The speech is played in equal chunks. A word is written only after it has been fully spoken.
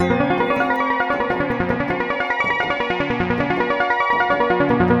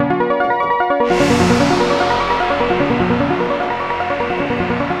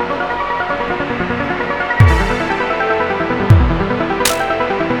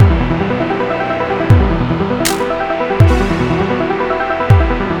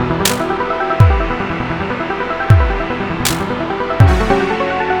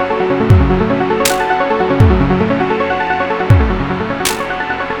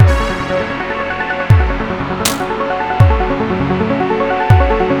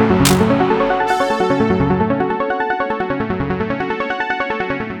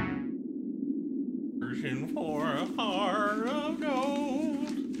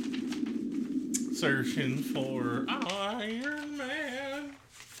Searching for Iron Man.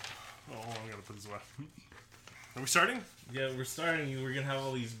 Oh, I gotta put this away. Are we starting? Yeah, we're starting. We're gonna have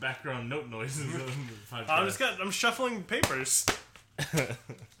all these background note noises. On the I'm shuffling papers. I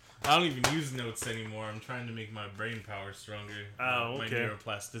don't even use notes anymore. I'm trying to make my brain power stronger. Oh, My okay.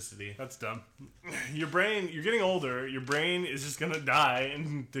 neuroplasticity. That's dumb. You're getting older. Your brain is just gonna die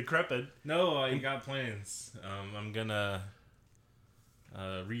and decrepit. No, I got plans. I'm gonna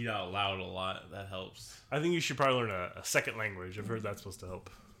read out loud a lot. That helps. I think you should probably learn a second language. I've heard that's supposed to help.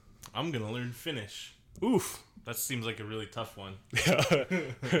 I'm gonna learn Finnish. Oof. That seems like a really tough one.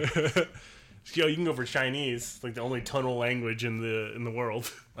 Yo, you can go for Chinese, like the only tonal language in the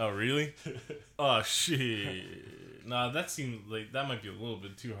world. Oh, really? Oh, shit. Nah, that seems like that might be a little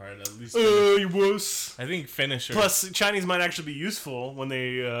bit too hard. At least You wuss. I think Finnish. Plus, Chinese might actually be useful when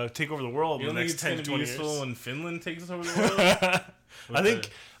they take over the world in the next 10 to 20 years. Useful when Finland takes over the world.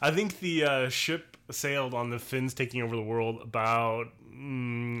 I think the ship sailed on the Finns taking over the world about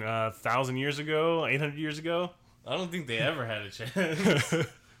 1,000 years ago, 800 years ago. I don't think they ever had a chance.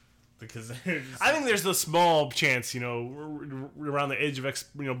 Because I think there's a small chance, around the age of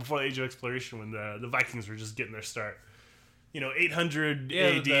before the age of exploration, when the Vikings were just getting their start. 800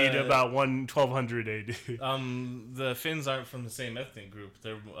 AD to about 1200 AD. The Finns aren't from the same ethnic group.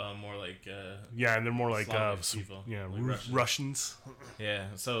 They're more like and they're more like people. Yeah, like Russians. Yeah,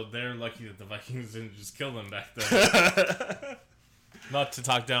 so they're lucky that the Vikings didn't just kill them back then. Not to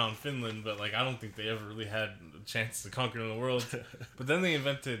talk down Finland, but I don't think they ever really had a chance to conquer the world. But then they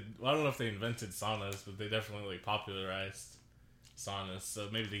invented, I don't know if they invented saunas, but they definitely popularized saunas. So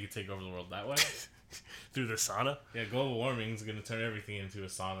maybe they could take over the world that way. Through the sauna? Yeah, global warming is going to turn everything into a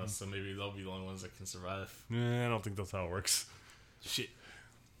sauna, so maybe they'll be the only ones that can survive. I don't think that's how it works. Shit.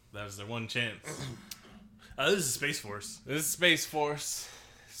 That was their one chance. This is Space Force. This is Space Force.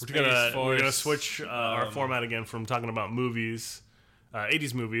 We're gonna switch our format again from talking about movies,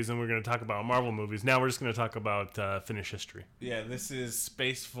 80s movies, and we're going to talk about Marvel movies. Now we're just going to talk about Finnish history. Yeah, this is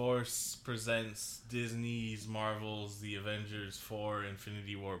Space Force presents Disney's Marvel's The Avengers 4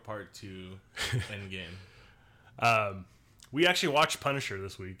 Infinity War Part 2 Endgame. We actually watched Punisher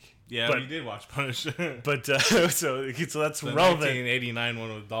this week. Yeah, we did watch Punisher. But so that's the relevant. 1989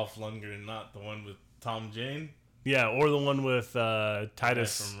 one with Dolph Lundgren, not the one with Tom Jane. Yeah, or the one with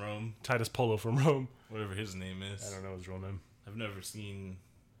Titus from Rome. Titus Polo from Rome. Whatever his name is. I don't know his real name. I've never seen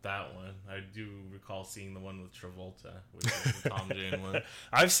that one. I do recall seeing the one with Travolta, which is the Tom Jane one.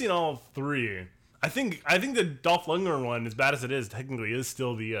 I've seen all three. I think the Dolph Lundgren one, as bad as it is, technically is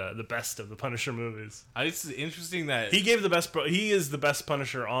still the best of the Punisher movies. It's interesting that he gave the best. He is the best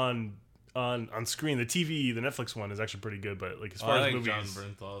Punisher on screen. The Netflix one is actually pretty good, but as far as movies, John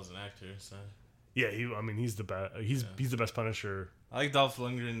Bernthal as an actor. So. Yeah, he's the best. He's the best Punisher. I like Dolph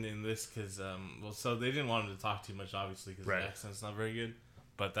Lundgren in this because, so they didn't want him to talk too much, obviously, because his accent's not very good.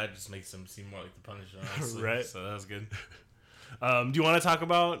 But that just makes him seem more like the Punisher, honestly. Right. So that was good. Do you want to talk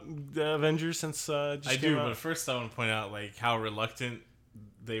about the Avengers since I do, but first I want to point out how reluctant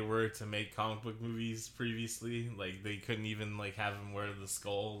they were to make comic book movies previously. They couldn't even have him wear the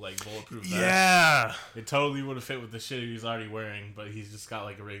skull bulletproof vest. Yeah, it totally would have fit with the shit he was already wearing, but he's just got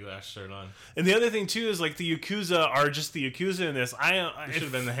a regular ass shirt on. And the other thing too is the Yakuza are just the Yakuza in this. They should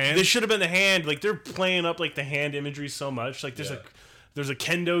have been the hand. They should have been the hand. They're playing up the hand imagery so much. There's a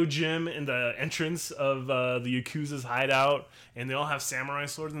kendo gym in the entrance of the Yakuza's hideout, and they all have samurai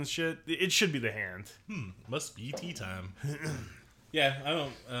swords and shit. It should be the hand. Must be tea time. Yeah, I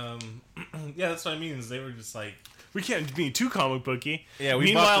don't. Yeah, that's what I mean. Is they were just we can't be too comic booky. Yeah,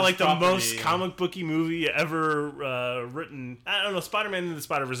 meanwhile, the most comic booky movie ever written. I don't know. Spider-Man into the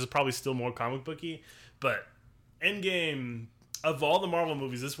Spider-Verse is probably still more comic booky, but Endgame, of all the Marvel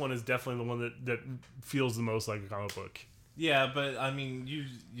movies, this one is definitely the one that feels the most like a comic book. Yeah, but I mean, you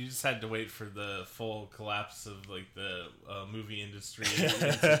just had to wait for the full collapse of the movie industry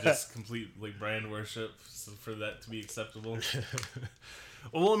into just complete brand worship for that to be acceptable.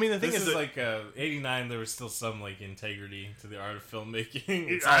 Well, I mean, the thing is that 89, there was still some integrity to the art of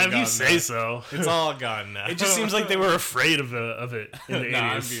filmmaking. If you say so, it's all gone now. It just seems like they were afraid of it in the 80s.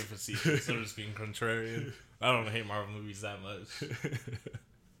 I'm being facetious. I'm just being contrarian. I don't hate Marvel movies that much.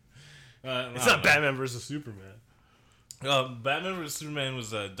 It's not Batman versus Superman. Batman vs. Superman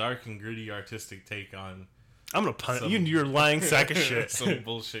was a dark and gritty artistic take on... I'm gonna punish you. You're lying sack of shit. Some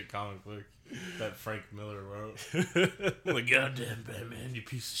bullshit comic book. that Frank Miller wrote. Like, goddamn Batman, you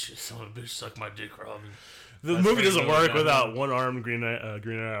piece of shit, son of a bitch, suck my dick, Robin. The That's movie Frank doesn't Miller work Batman. without one armed Green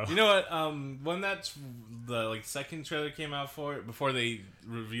Arrow. You know what? When that's the like second trailer came out for it, before they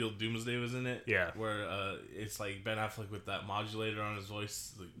revealed Doomsday was in it, Yeah. where it's like Ben Affleck with that modulator on his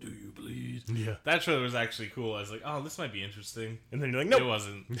voice, like, "Do you bleed?" Yeah. That trailer was actually cool. I was like, "Oh, this might be interesting." And then you're like, nope. It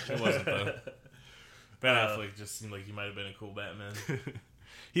wasn't. It wasn't though. Ben Affleck just seemed like he might have been a cool Batman.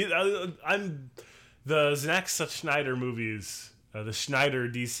 I'm the Zack Snyder movies, the Snyder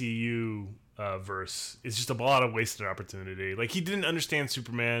DCU verse is just a lot of wasted opportunity. Like, he didn't understand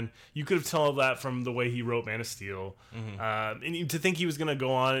Superman. You could have told that from the way he wrote Man of Steel. And to think he was going to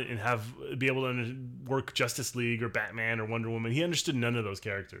go on and be able to work Justice League or Batman or Wonder Woman, he understood none of those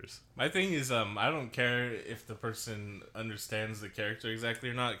characters. My thing is, I don't care if the person understands the character exactly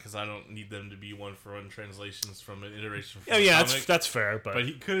or not, because I don't need them to be one-for-one translations from an iteration from Oh, the yeah, comic. that's fair. But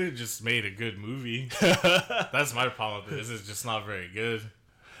he could have just made a good movie. That's my problem with it. It's just not very good.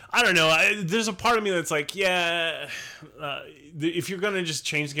 I don't know. There's a part of me that's like, yeah, if you're gonna just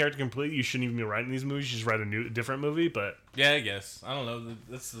change the character completely, you shouldn't even be writing these movies. You just write a different movie. But Yeah, I guess. I don't know.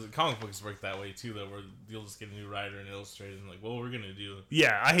 The comic books work that way too, though, where you'll just get a new writer and illustrator and like, well, we're gonna do.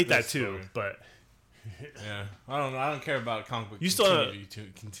 yeah, I hate that This too. story. But Yeah, I don't care about comic book You still-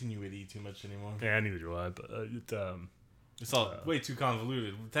 continuity too much anymore. yeah, neither do I. But It's all way too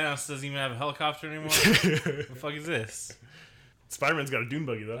convoluted. Thanos doesn't even have a helicopter anymore. What the fuck is this? Spider-Man's got a dune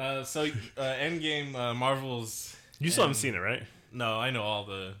buggy though. Endgame, Marvel's. You still haven't seen it, right? No, I know all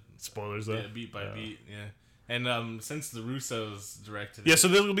the Spoilers though. beat by beat. Yeah, and since the Russos directed Yeah, it, so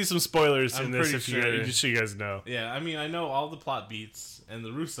there will be some spoilers I'm in this pretty if you sure- just so you guys know. yeah, I mean, I know all the plot beats, and the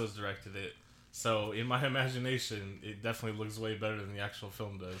Russos directed it. So in my imagination, it definitely looks way better than the actual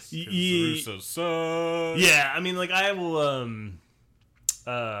film does. 'Cause the Russos suck. Yeah, I mean, like I will.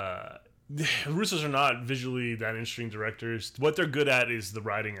 Russos are not visually that interesting directors. What they're good at is the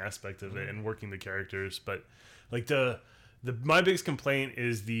writing aspect of it and working the characters. But like my biggest complaint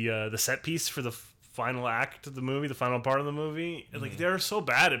is the set piece for the final act of the movie, the final part of the movie. Like they're so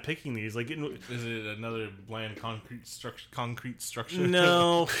bad at picking these. Like, Is it another bland concrete structure?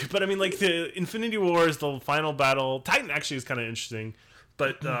 no, but I mean, like the Infinity War is the final battle. Titan actually is kind of interesting.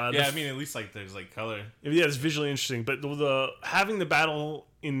 But Yeah, I mean, at least like there's like color. yeah, it's visually interesting. But the having the battle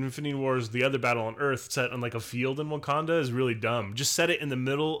in Infinity Wars, the other battle on Earth, set on like a field in Wakanda is really dumb. Just set it in the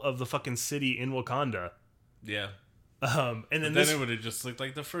middle of the fucking city in Wakanda. Yeah. And then Then it would have just looked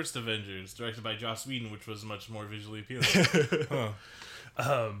like the first Avengers, directed by Joss Whedon, which was much more visually appealing.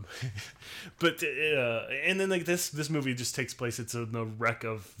 But and then like this movie just takes place. It's in the wreck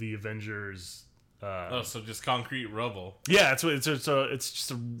of the Avengers. So just concrete rubble. Yeah, it's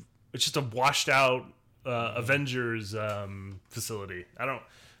just a washed out Avengers facility. I don't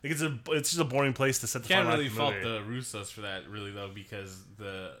think it's just a boring place to set the Can't final really act fault movie. the Russos for that, really, though, because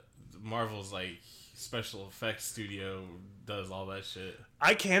the Marvel's like special effects studio does all that shit.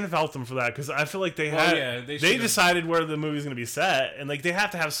 I can fault them for that because I feel like they they should've- decided where the movie's going to be set, and like they have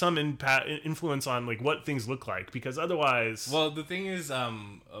to have some influence on like what things look like, because otherwise, Well, the thing is,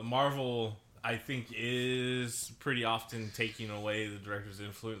 Marvel, I think, is pretty often taking away the director's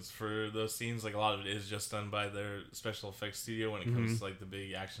influence for those scenes. Like, a lot of it is just done by their special effects studio when it comes to like the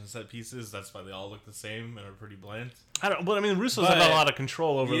big action set pieces. That's why they all look the same and are pretty bland. But I mean, Russos have a lot of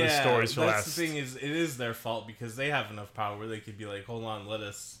control over the stories for that's the thing, is it is their fault because they have enough power where they could be like, hold on, let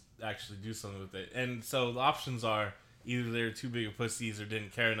us actually do something with it. And so the options are either they're too big of pussies or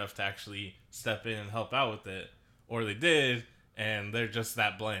didn't care enough to actually step in and help out with it, or they did and they're just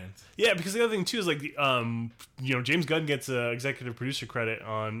that bland. Yeah, because the other thing too is like, James Gunn gets executive producer credit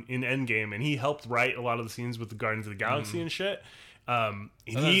in Endgame, and he helped write a lot of the scenes with the Guardians of the Galaxy and shit. And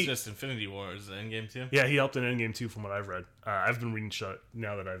That's just Infinity War. Is the Endgame too? Yeah, he helped in Endgame too, from what I've read. I've been reading shit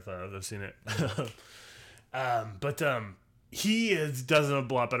now that I've seen it. But he does a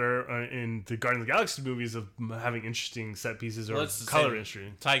lot better in the Guardians of the Galaxy movies of having interesting set pieces or color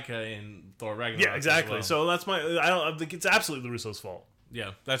interesting. Taika in Thor Ragnarok. Yeah, exactly. Well. So that's I think it's absolutely the Russo's fault.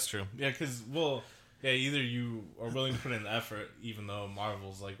 Yeah, that's true. Yeah, because either you are willing to put in the effort, even though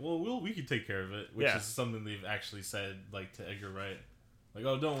Marvel's like, we could take care of it, which is something they've actually said, like, to Edgar Wright, like,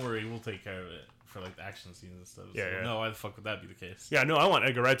 oh, don't worry, we'll take care of it for like the action scenes and stuff. Yeah, yeah. No, why the fuck would that be the case? Yeah, no, I want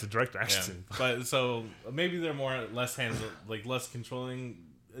Edgar Wright to direct the action scene. But so maybe they're less less controlling.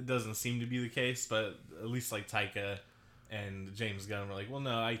 It doesn't seem to be the case, but at least like Taika and James Gunn were like, well,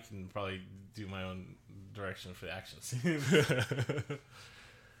 no, I can probably do my own direction for the action scene.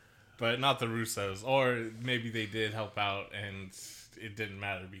 But not the Russos. Or maybe they did help out and it didn't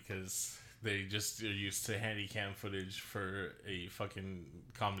matter because they just are used to handy cam footage for a fucking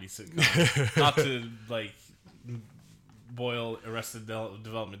comedy sitcom. Not to like boil Arrested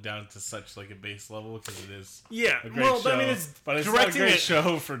Development down to such like a base level, because it is a great show. But I mean, it's not a great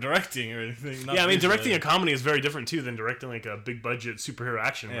show for directing or anything. Yeah, I mean, directing a comedy is very different too than directing like a big budget superhero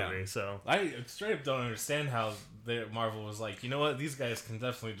action movie. So I straight up don't understand how Marvel was like, you know what, these guys can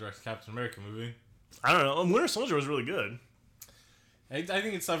definitely direct a Captain America movie. I don't know. Winter Soldier was really good. I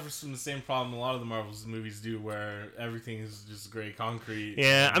think it suffers from the same problem a lot of the Marvel's movies do, where everything is just gray concrete.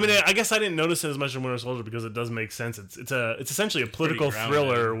 Yeah, I mean, I guess I didn't notice it as much in Winter Soldier because it does make sense. It's essentially a political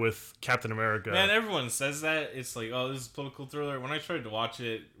thriller with Captain America. Man, everyone says that. It's like, oh, this is a political thriller. When I tried to watch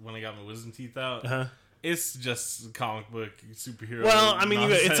it, when I got my wisdom teeth out, it's just comic book superhero. Well, I mean,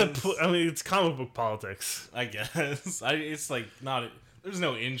 it's comic book politics, I guess. It's like not. There's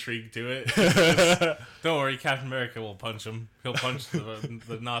no intrigue to it. Just, don't worry, Captain America will punch him. He'll punch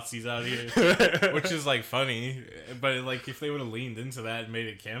the Nazis out of here, which is like funny. But like, if they would have leaned into that and made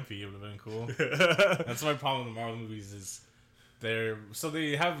it campy, it would have been cool. That's my problem with the Marvel movies is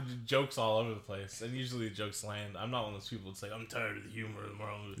they have jokes all over the place, and usually the jokes land. I'm not one of those people that's like, I'm tired of the humor of the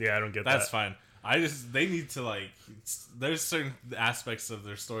Marvel movies. Yeah, I don't get that. That's fine. They need to like, there's certain aspects of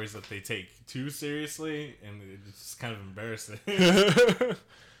their stories that they take too seriously, and it's just kind of embarrassing.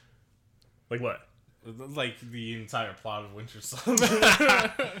 Like what? Like the entire plot of Winter Soldier.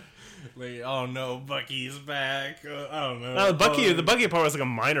 Like, oh no, Bucky's back. I don't know. No, the Bucky part was like a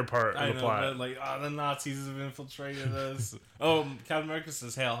minor part of the plot. But like, oh, the Nazis have infiltrated us. Oh, Captain America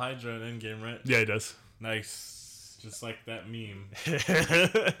says Hail Hydra in Endgame, right? Yeah, he does. Nice. Just like that meme.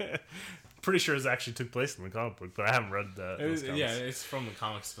 Pretty sure it actually took place in the comic book, but I haven't read that. Yeah, it's from the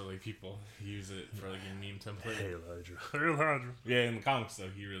comics, but like people use it for like a meme template. Hail Hydra. Hail Hydra. Yeah, in the comics though,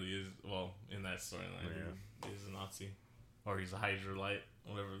 he really is. Well, in that storyline, he's a Nazi, or he's a Hydrolite,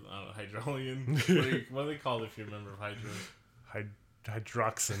 whatever. I don't know, Hydrolian. What are they called if you're a member of Hydra?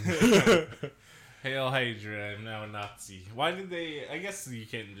 Hydroxin. Hail Hydra, I'm now a Nazi. Why did they... I guess you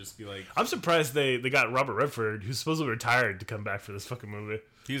can't just be like... I'm surprised they got Robert Redford, who's supposedly retired, to come back for this fucking movie.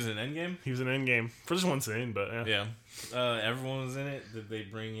 He was in Endgame? He was in Endgame. For just one scene, but yeah. Yeah. Everyone was in it. Did they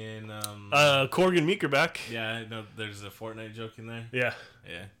bring in... Korg and Meek are back. Yeah, no, there's a Fortnite joke in there. Yeah.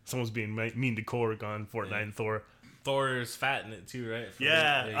 Yeah. Someone's being mean to Korg on Fortnite and Thor. Thor's fat in it too, right?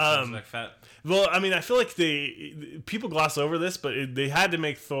 Yeah. He comes back fat. Well, I mean, I feel like people gloss over this, but they had to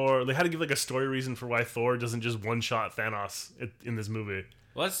make Thor. They had to give like a story reason for why Thor doesn't just one shot Thanos in this movie.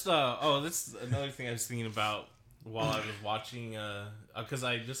 That's another thing I was thinking about while I was watching. Because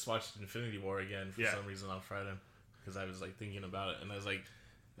I just watched Infinity War again for some reason on Friday. Because I was like thinking about it, and I was like,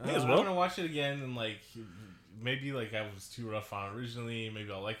 I'm gonna watch it again, and like maybe like I was too rough on it originally.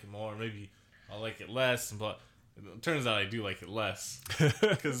 Maybe I'll like it more. Maybe I'll like it less. But it turns out I do like it less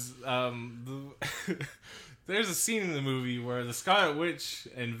because there's a scene in the movie where the Scarlet Witch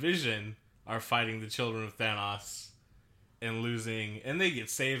and Vision are fighting the children of Thanos and losing, and they get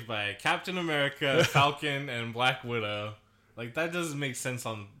saved by Captain America, Falcon, and Black Widow. Like, that doesn't make sense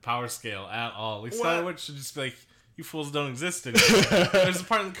on power scale at all. Like, Scarlet Witch should just be like, you fools don't exist anymore. There's a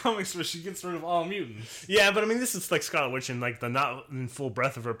part in the comics where she gets rid of all mutants. Yeah, but I mean, this is like Scarlet Witch and like the not in full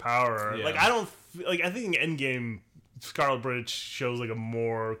breadth of her power. Yeah. Like, I think in Endgame, Scarlet Witch shows like a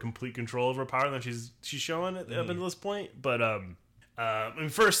more complete control of her power than she's showing up until this point. But I mean,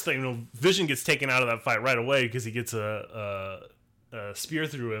 first thing, Vision gets taken out of that fight right away because he gets a spear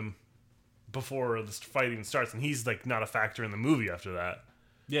through him before the fight even starts, and he's like not a factor in the movie after that.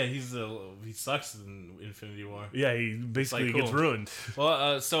 Yeah, he sucks in Infinity War. Yeah, he basically gets ruined.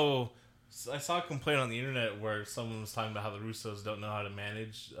 Well, so I saw a complaint on the internet where someone was talking about how the Russos don't know how to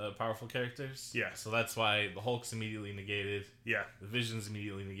manage powerful characters. Yeah. So that's why the Hulk's immediately negated. Yeah. The Vision's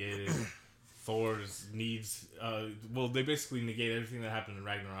immediately negated. Thor's needs... they basically negate everything that happened in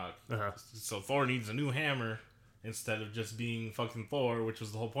Ragnarok. Uh-huh. So Thor needs a new hammer instead of just being fucking Thor, which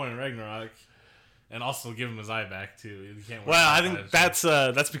was the whole point of Ragnarok. And also give him his eye back too. You can't. Well, I think that's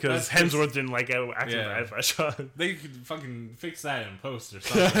because Hemsworth didn't like acting with eye flash on. They could fucking fix that in post or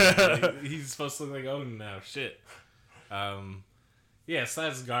something. Like, he's supposed to look like Odin now. Shit. Yeah, so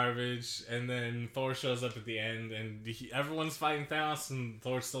that's garbage. And then Thor shows up at the end, and everyone's fighting Thanos, and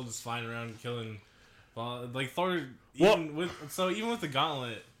Thor's still just flying around and killing. Well, like Thor, even with the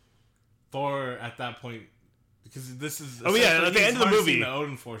gauntlet, Thor at that point. Because this is... at the end of the movie... the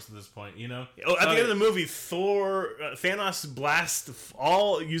Odin Force at this point, you know? At the end of the movie, Thanos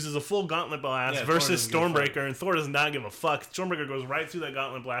uses a full gauntlet blast versus Stormbreaker, and Thor does not give a fuck. Stormbreaker goes right through that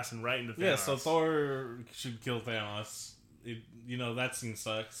gauntlet blast and right into Thanos. Yeah, so Thor should kill Thanos. That scene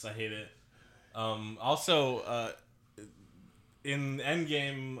sucks. I hate it. Also, in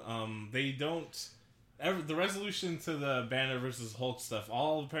Endgame, they don't. The resolution to the Banner versus Hulk stuff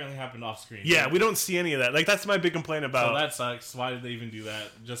all apparently happened off screen. Yeah, we don't see any of that. Like, that's my big complaint about. So that sucks. Why did they even do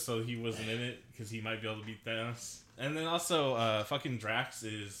that? Just so he wasn't in it? Because he might be able to beat Thanos. And then also, fucking Drax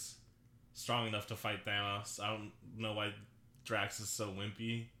is strong enough to fight Thanos. I don't know why Drax is so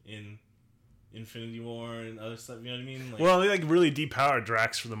wimpy in Infinity War and other stuff. You know what I mean? Like, well, they like really depowered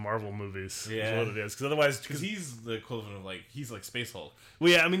Drax for the Marvel movies. Yeah, is what it is. Because otherwise, because he's the equivalent of he's like Space Hulk.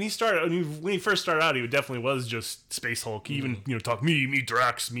 Well, yeah, I mean, when he first started out, he definitely was just Space Hulk. He even talk me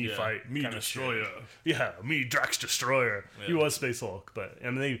Drax, me fight, me Destroyer. Yeah, me Drax Destroyer. Yeah. He was Space Hulk, but I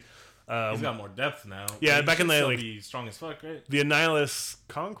mean he's got more depth now. Yeah, back in the be strong as fuck, right? The Annihilus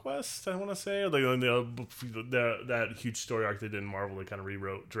Conquest, I want to say, like that huge story arc they did in Marvel, they kind of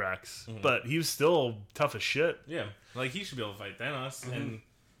rewrote Drax, but he was still tough as shit. Yeah, like he should be able to fight Thanos, and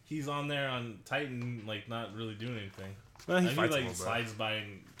he's on there on Titan, like not really doing anything. Well, he slides by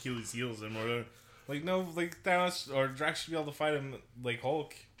and Achilles heals him or whatever. Like no, like Thanos or Drax should be able to fight him like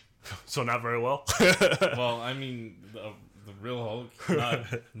Hulk. So not very well. Well, I mean. The real Hulk, not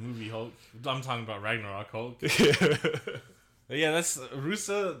movie Hulk. I'm talking about Ragnarok Hulk. Yeah, that's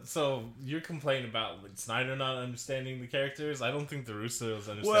Russo. So you're complaining about Snyder not understanding the characters. I don't think the Russos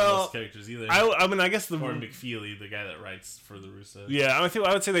understand those characters either. I mean, I guess or McFeely, the guy that writes for the Russos. Yeah, I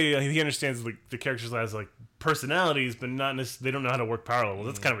would say he understands the characters as like personalities, but not necessarily, they don't know how to work power levels.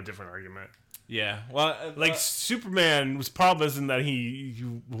 That's kind of a different argument. Yeah, well, Superman's problem isn't that he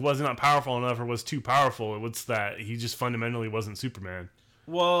was not powerful enough or was too powerful. It was that he just fundamentally wasn't Superman.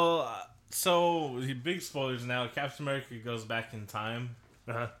 Well, so big spoilers now. Captain America goes back in time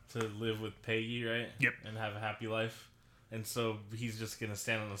to live with Peggy, right? Yep. And have a happy life. And so he's just gonna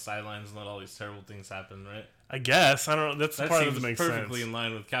stand on the sidelines and let all these terrible things happen, right? I guess I don't know. That's the part that makes perfectly in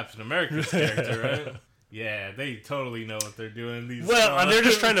line with Captain America's character, right? Yeah, they totally know what they're doing. They're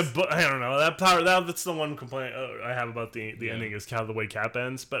just trying to. I don't know that power. That's the one complaint I have about the ending is kind of the way Cap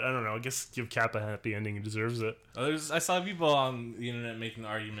ends. But I don't know. I guess give Cap a happy ending. He deserves it. I saw people on the internet making the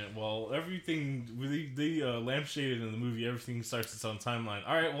argument. Well, everything they lampshaded in the movie. Everything starts its own timeline.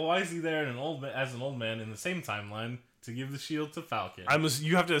 All right. Well, why is he there as an old man in the same timeline to give the shield to Falcon?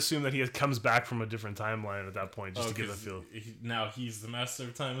 You have to assume that he comes back from a different timeline at that point just to give that feel. Now he's the master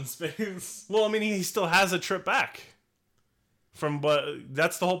of time and space. Well, I mean, he still has a trip back. But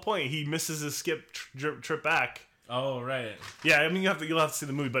that's the whole point. He misses his trip back. Oh right. Yeah, I mean you'll have to see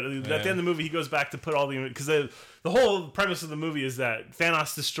the movie, but at the end of the movie he goes back to put all because the whole premise of the movie is that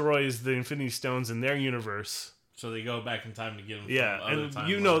Thanos destroys the Infinity Stones in their universe. So they go back in time to get him. Yeah, and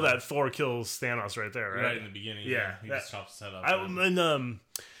you know that Thor kills Thanos right there, right? Right in the beginning. Yeah, he just chops his head off.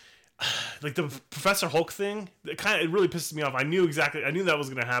 Like the Professor Hulk thing, it really pisses me off. I knew that was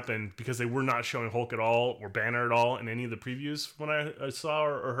going to happen because they were not showing Hulk at all or Banner at all in any of the previews when I saw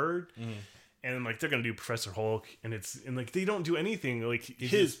or heard. Mm-hmm. And like they're gonna do Professor Hulk, and they don't do anything like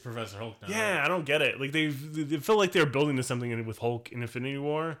his Professor Hulk now. Yeah, right? I don't get it. Like they feel like they're building to something with Hulk in Infinity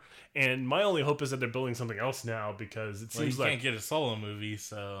War, and my only hope is that they're building something else now because it seems you can't get a solo movie,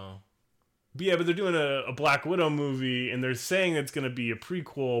 so. But yeah, but they're doing a Black Widow movie, and they're saying it's gonna be a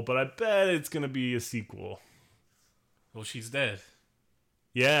prequel, but I bet it's gonna be a sequel. Well, she's dead.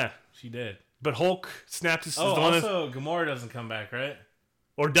 Yeah, she did. But Hulk snapped his. Also, Gamora doesn't come back, right?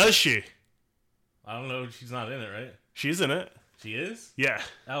 Or does she? I don't know. She's not in it, right? She's in it. She is? Yeah.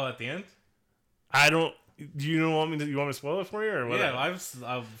 Oh, at the end? I don't. Do you want me to spoil it for you or what? Yeah,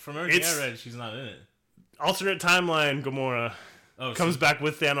 from everything I read, she's not in it. Alternate timeline Gamora comes back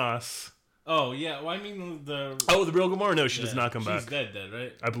with Thanos. Oh yeah, well I mean the real Gamora? No, she does not come back. She's dead,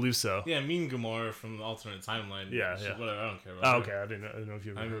 right? I believe so. Yeah, Gamora from the alternate timeline. Yeah. Whatever, I don't care about. Oh, okay, I didn't know if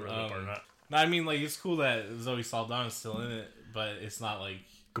you remember that part or not. No, I mean it's cool that Zoe Saldana's still in it, but it's not like.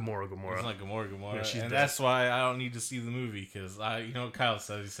 Gamora. It's not Gamora. Yeah, she's dead. That's why I don't need to see the movie because you know what Kyle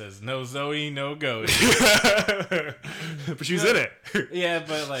says. He says no Zoe, no go. But she's in it. Yeah,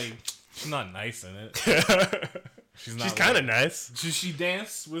 but like she's not nice in it. She's kind of nice. Does she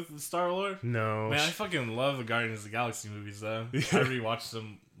dance with Star-Lord? No. Man, I fucking love the Guardians of the Galaxy movies though. I rewatched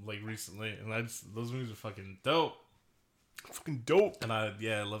them like recently, and those movies are fucking dope. Fucking dope. And I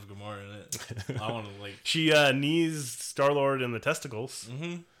love Gamora in it. I want to like. She knees Star-Lord in the testicles.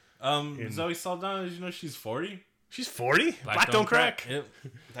 Mm-hmm. Zoe Saldana, did you know she's 40? She's 40? Black don't crack. Yep.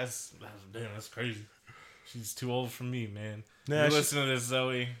 That's crazy. She's too old for me, man. Nah, you listen to this,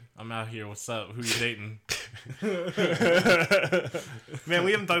 Zoe. I'm out here. What's up? Who you dating? Man,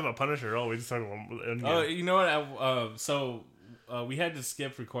 we haven't talked about Punisher at all. We just talked about Endgame. Oh, you know what? We had to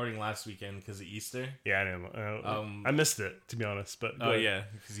skip recording last weekend because of Easter. Yeah, I didn't. I missed it, to be honest. But yeah,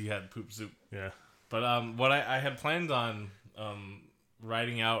 because you had poop soup. Yeah. But what I had planned on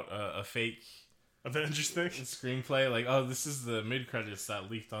writing out a fake Avengers thing? screenplay. Like, oh, this is the mid-credits that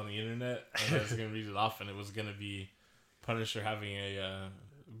leaked on the internet. And I was going to read it off, and it was going to be Punisher having a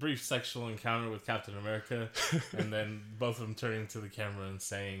brief sexual encounter with Captain America, and then both of them turning to the camera and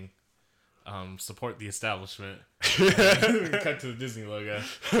saying, support the establishment. Cut to the Disney logo.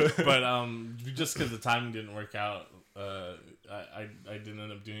 But just because the timing didn't work out, I didn't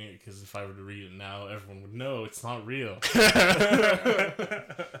end up doing it, because if I were to read it now, everyone would know it's not real. But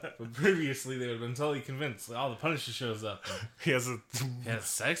previously, they would have been totally convinced. Like, oh, the Punisher shows up. He has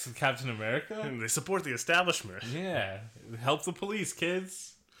Sex with Captain America? And they support the establishment. Yeah. Help the police,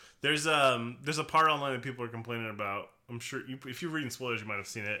 kids. There's a part online that people are complaining about. I'm sure if you're reading spoilers, you might have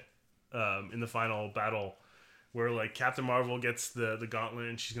seen it. In the final battle, where like Captain Marvel gets the gauntlet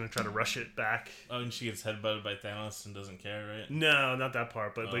and she's gonna try to rush it back. Oh, and she gets headbutted by Thanos and doesn't care, right? No, not that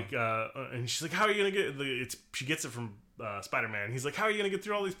part. But and she's like, "How are you gonna get?" She gets it from Spider-Man. He's like, "How are you gonna get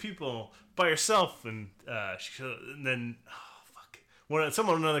through all these people by yourself?" And then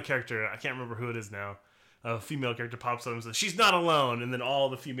another character, I can't remember who it is now. A female character pops up and says, "She's not alone," and then all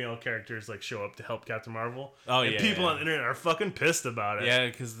the female characters like show up to help Captain Marvel. Oh, and people on the internet are fucking pissed about it. Yeah,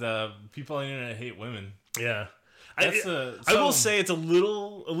 because the people on the internet hate women. Yeah. I will say it's a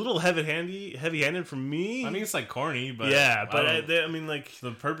little heavy-handed for me. I mean, it's like corny, but yeah, but I mean, like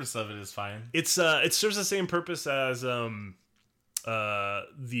the purpose of it is fine. It serves the same purpose as the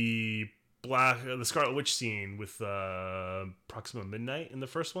Scarlet Witch scene with Proxima Midnight in the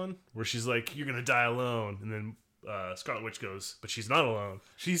first one, where she's like, "You're gonna die alone," and then Scarlet Witch goes, "But she's not alone."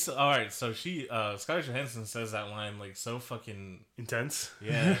 She's all right. So Scarlett Johansson says that line like so fucking intense.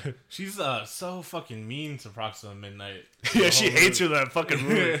 Yeah, she's so fucking mean to Proxima Midnight. Yeah, she hates her that fucking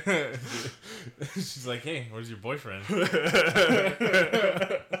movie. She's like, "Hey, where's your boyfriend?"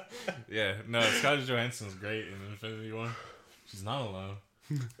 Yeah, no, Scarlett Johansson's great in Infinity War. She's not alone.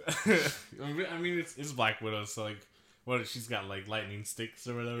 I mean, it's Black Widow, so like, what, she's got like lightning sticks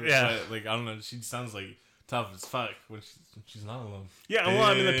or whatever. Yeah, but, like, I don't know. She sounds like tough as fuck when she's not alone. Yeah, well,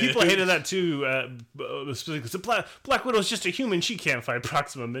 I mean, the people hated that too. Specifically, Black Widow's just a human; she can't fight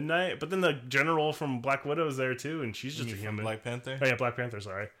Proxima Midnight. But then the general from Black Widow is there too, and she's just a human. Black Panther. Oh yeah, Black Panther.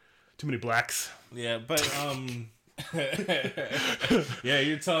 Sorry, too many blacks. Yeah, but yeah,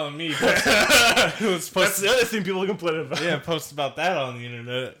 you're telling me. That's the other thing people complain about. Yeah, post about that on the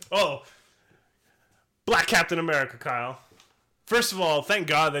internet. Oh, Black Captain America, Kyle. First of all, thank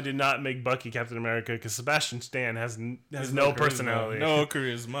God they did not make Bucky Captain America, because Sebastian Stan has no personality, no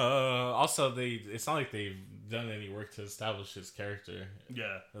charisma. Also, it's not like they've done any work to establish his character.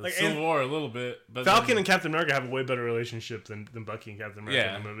 Yeah, like Civil War a little bit, but Falcon and Captain America have a way better relationship than Bucky and Captain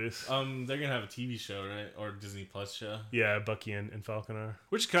America in the movies. They're gonna have a TV show, right, or Disney Plus show. Yeah, Bucky and Falcon are,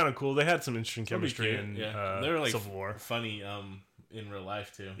 which is kind of cool. They had some interesting chemistry in they were like Civil War. Funny in real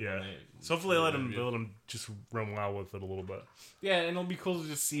life too. Yeah, so hopefully they let him just run wild with it a little bit. Yeah, and it'll be cool to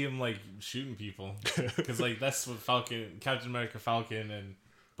just see him like shooting people, because like that's what Captain America, Falcon, and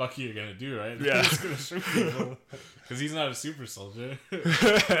Bucky are gonna do, right? Yeah, he's gonna shoot people because he's not a super soldier.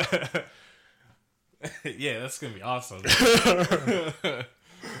 Yeah, that's gonna be awesome.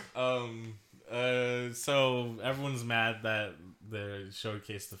 So everyone's mad that they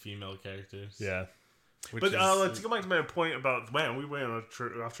showcased the female characters. Yeah. But let's go back to my point about, man, we went off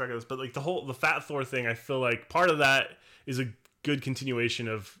track of this, but like the Fat Thor thing, I feel like part of that is a good continuation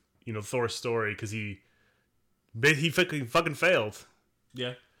of, Thor's story, because he fucking failed.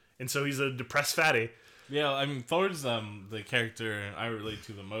 Yeah. And so he's a depressed fatty. Yeah, I mean, Thor's the character I relate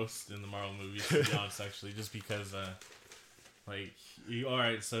to the most in the Marvel movies, to be honest, actually, just because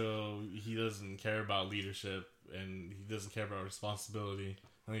alright, so he doesn't care about leadership and he doesn't care about responsibility.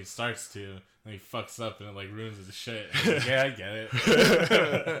 And he starts to, and he fucks up and it like ruins his shit. Like, yeah, I get it.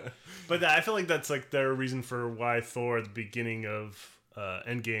 But I feel like that's like their reason for why Thor at the beginning of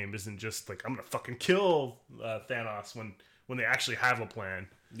Endgame isn't just like, I'm gonna fucking kill Thanos, when they actually have a plan.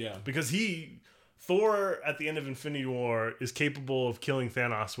 Yeah. Because Thor at the end of Infinity War is capable of killing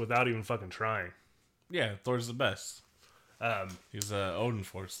Thanos without even fucking trying. Yeah, Thor's the best. He's Odin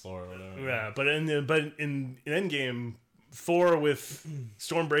Force Thor or whatever. Yeah, but in Endgame, Thor with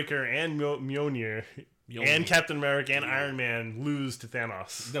Stormbreaker and Mjolnir and Captain America and Iron Man lose to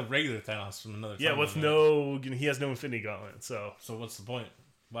Thanos. The regular Thanos from another. Yeah, with he has no Infinity Gauntlet. So what's the point?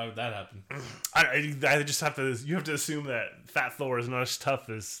 Why would that happen? I just have to. You have to assume that Fat Thor is not as tough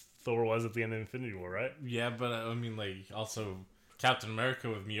as Thor was at the end of Infinity War, right? Yeah, but I mean, like, also Captain America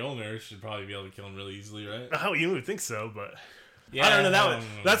with Mjolnir should probably be able to kill him really easily, right? Oh, you would think so, but yeah, I don't know.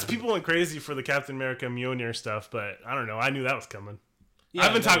 That's people went crazy for the Captain America Mjolnir stuff, but I don't know. I knew that was coming. Yeah,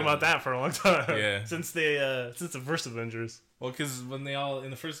 I've been talking about that for a long time. Yeah. Since the first Avengers. Well, because when they all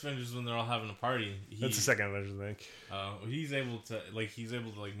in the first Avengers, when they're all having a party, that's the second Avengers, I think. He's able to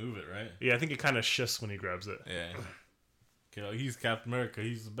move it, right? Yeah, I think it kind of shifts when he grabs it. Yeah. He's Captain America.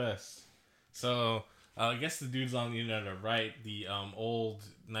 He's the best. So I guess the dudes on the internet are right. The old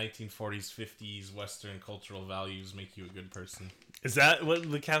 1940s, 50s Western cultural values make you a good person. Is that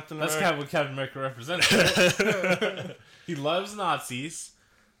what the Captain America? That's what Captain America represents. Right? He loves Nazis.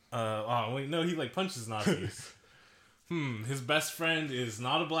 He like punches Nazis. His best friend is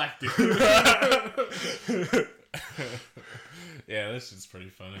not a black dude. Yeah, this shit's pretty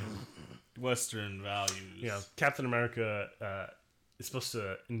funny. Western values. Yeah, Captain America is supposed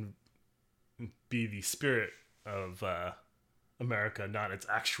to be the spirit of America, not its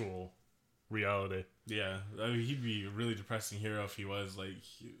actual reality. Yeah, I mean, he'd be a really depressing hero if he was like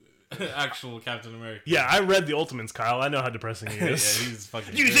actual Captain America. Yeah, I read the Ultimates, Kyle. I know how depressing he is. Yeah, he's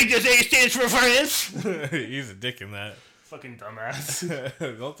fucking. Do you think this A stands for France? He's a dick in that. Fucking dumbass.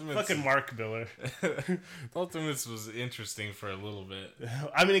 The Ultimates, fucking Mark Miller. The Ultimates was interesting for a little bit.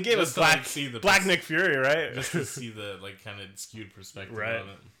 I mean, it gave us Black Nick Fury, right? Just to see the like kind of skewed perspective of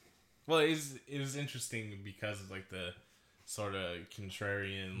it. Well, it was interesting because of like the sort of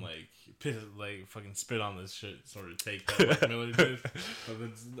contrarian, like fucking spit on this shit sort of take that Mark Miller did. But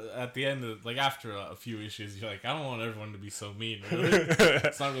at the end, after a few issues, you're like, I don't want everyone to be so mean. Really,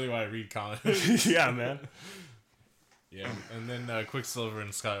 it's not really why I read comics. Yeah, man. Yeah, and then Quicksilver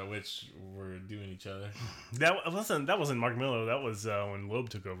and Scarlet Witch were doing each other. That wasn't Mark Miller. That was when Loeb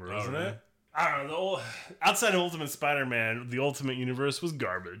took over, wasn't really? it? I don't know. Outside of Ultimate Spider-Man, the Ultimate Universe was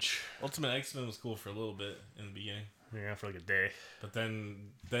garbage. Ultimate X-Men was cool for a little bit in the beginning. Yeah, for like a day. But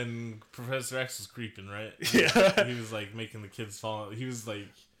then Professor X was creeping, right? Yeah. He was like making the kids fall. He was like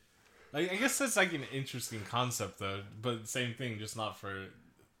I guess that's like an interesting concept though, but same thing, just not for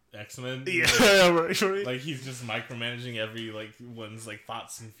X-Men. Yeah, right. Like he's just micromanaging every one's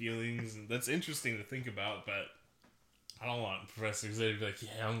thoughts and feelings, and that's interesting to think about. But I don't want Professor Xavier to be like,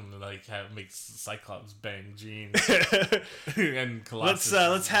 yeah, I'm gonna make Cyclops bang Jean and Colossus.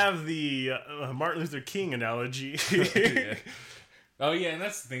 Let's have the Martin Luther King analogy. Yeah. Oh yeah, and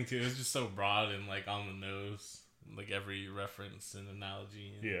that's the thing too. It's just so broad and on the nose, every reference and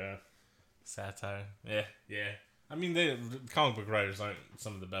analogy. And satire. Yeah. I mean, the comic book writers aren't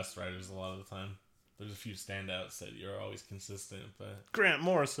some of the best writers a lot of the time. There's a few standouts that you're always consistent, but Grant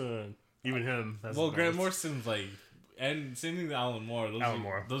Morrison, even him. Grant Morrison's and same thing to Alan Moore.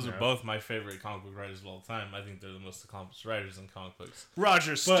 Those are both my favorite comic book writers of all time. I think they're the most accomplished writers in comic books.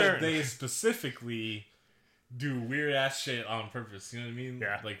 Roger Stern. But they specifically do weird ass shit on purpose. You know what I mean?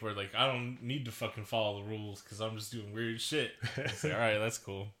 Yeah. Where I don't need to fucking follow the rules because I'm just doing weird shit. It's all right, that's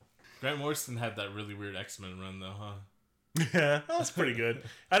cool. Grant Morrison had that really weird X-Men run though, huh? Yeah, that's pretty good.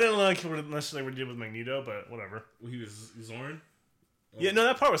 I didn't like necessarily what he did with Magneto, but whatever. He was Zorn. Yeah, no,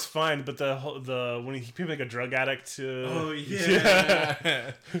 that part was fine, but the when he became a drug addict to. Oh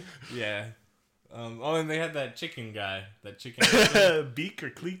yeah. Yeah. And they had that chicken guy. That chicken. Beak or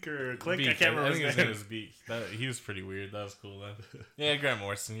Cleek or Click. Beak. I can't remember. I think his name was Beak. He was pretty weird. That was cool though. Yeah, Grant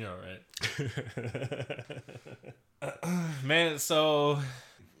Morrison, you're alright. Man, so.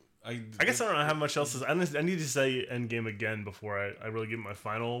 I guess I don't know how much else is. I need to say Endgame again before I really give my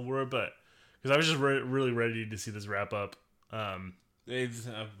final word, but because I was just really ready to see this wrap up.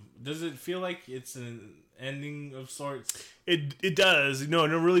 Does it feel like it's an ending of sorts? It does. No, it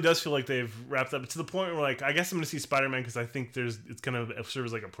really does feel like they've wrapped up to the point where I guess I'm going to see Spider-Man because I think it's going to serve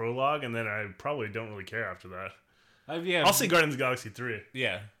as a prologue, and then I probably don't really care after that. I'll see Guardians of the Galaxy 3.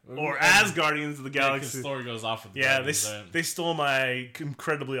 Yeah. Or as Guardians of the Galaxy. The story goes off with the Guardians, they stole my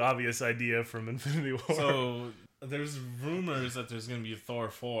incredibly obvious idea from Infinity War. So there's rumors that there's going to be a Thor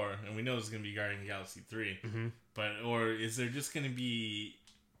 4, and we know there's going to be Guardians of the Galaxy 3. Mm-hmm. Or is there just going to be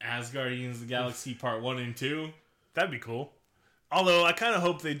as Guardians of the Galaxy Part 1 and 2? That'd be cool. Although I kind of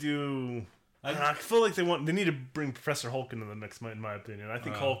hope they do. I feel like they need to bring Professor Hulk into the mix, in my opinion. I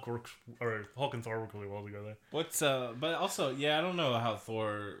think Hulk and Thor work really well together. But also, yeah, I don't know how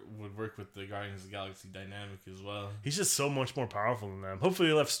Thor would work with the Guardians of the Galaxy dynamic as well. He's just so much more powerful than them. Hopefully,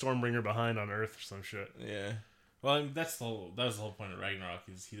 he left Stormbringer behind on Earth or some shit. Yeah. Well, I mean, that was the whole point of Ragnarok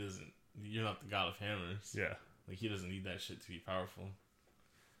is you're not the god of hammers. Yeah. He doesn't need that shit to be powerful.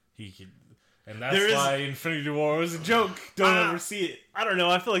 He could. And that's why Infinity War was a joke. Don't ever see it. I don't know.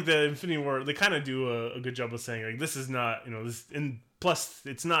 I feel like the Infinity War, they kind of do a good job of saying, this is not, plus,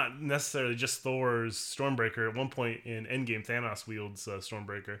 it's not necessarily just Thor's Stormbreaker. At one point in Endgame, Thanos wields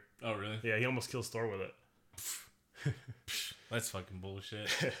Stormbreaker. Oh, really? Yeah, he almost kills Thor with it. That's fucking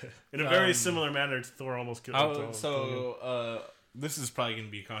bullshit. In a very similar manner to Thor almost killed Thor. So, this is probably going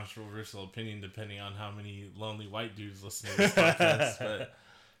to be a controversial opinion depending on how many lonely white dudes listen to this podcast, but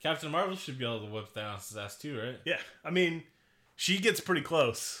Captain Marvel should be able to whip Thanos' ass too, right? Yeah, I mean, she gets pretty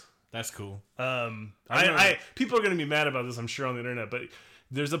close. That's cool. People are going to be mad about this, I'm sure, on the internet, but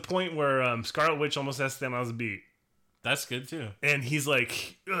there's a point where Scarlet Witch almost has Thanos beat. That's good too. And he's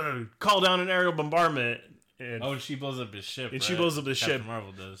like, call down an aerial bombardment. And she blows up his ship. And she blows up his ship. Captain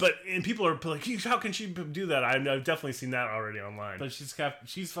Marvel does. And people are like, how can she do that? I've definitely seen that already online. But she's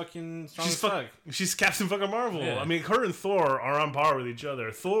fucking strong as fuck. She's Captain fucking Marvel. Yeah. I mean, her and Thor are on par with each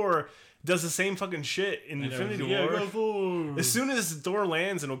other. Thor does the same fucking shit in Infinity War. As soon as Thor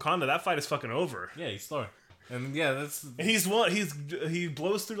lands in Wakanda, that fight is fucking over. Yeah, he's Thor. And yeah, and he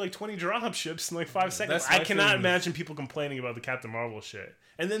blows through like 20 drop ships in like 5 seconds. I cannot imagine people complaining about the Captain Marvel shit.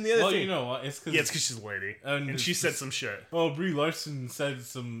 And then the other thing, you know what? It's because she's a lady, and she said some shit. Oh, Brie Larson said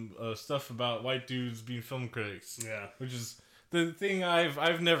some stuff about white dudes being film critics. Yeah, which is the thing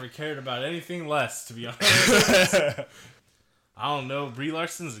I've never cared about anything less, to be honest. I don't know. Brie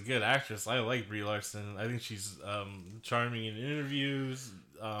Larson's a good actress. I like Brie Larson. I think she's charming in interviews.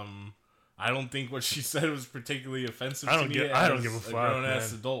 I don't think what she said was particularly offensive to me. I don't give a fuck. Grown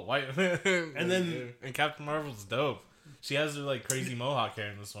ass adult white man. And Captain Marvel's dope. She has her like crazy mohawk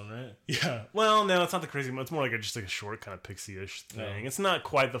hair in this one, right? Yeah. Well, no, it's not the crazy. It's more like just like a short kind of pixie-ish thing. No. It's not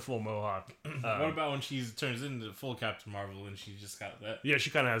quite the full mohawk. What about when she turns into full Captain Marvel and she just got that? Yeah,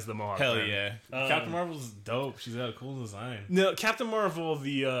 she kind of has the mohawk. Hell yeah. Captain Marvel's dope. She's got a cool design. No, Captain Marvel,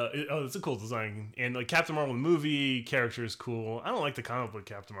 it's a cool design. And like Captain Marvel, the movie character is cool. I don't like the comic book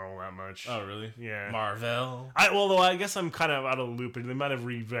Captain Marvel that much. Oh, really? Yeah. Marvel. Although I guess I'm kind of out of the loop. They might have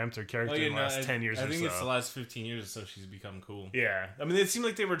revamped her character in the last 10 years or so. I think it's the last 15 years or so she's become cool. Yeah. I mean, it seemed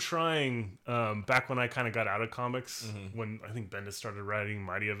like they were trying back when I kind of got out of comics, when I think Bendis started writing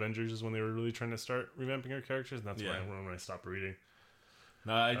Mighty Avengers is when they were really trying to start revamping her characters, and that's when I stopped reading.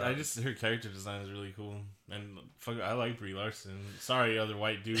 No, I just, her character design is really cool, and I like Brie Larson. Sorry, other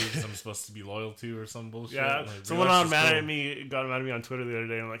white dudes I'm supposed to be loyal to or some bullshit. Yeah, like, someone got mad at me on Twitter the other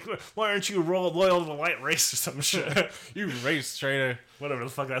day. I'm like, why aren't you loyal to the white race or some shit? You race traitor. Whatever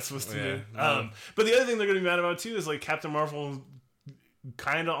the fuck that's supposed to do. But the other thing they're gonna be mad about too is like Captain Marvel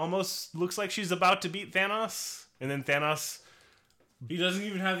kind of almost looks like she's about to beat Thanos, and then Thanos. He doesn't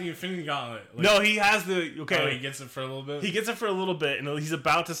even have the Infinity Gauntlet. Like, no, he has the... Okay. Oh, he gets it for a little bit? He gets it for a little bit, and he's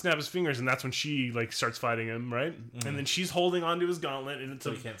about to snap his fingers, and that's when she, like, starts fighting him, right? Mm-hmm. And then she's holding onto his gauntlet, and it's...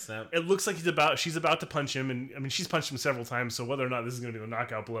 So he can't snap? It looks like she's about to punch him, and, I mean, she's punched him several times, so whether or not this is going to be a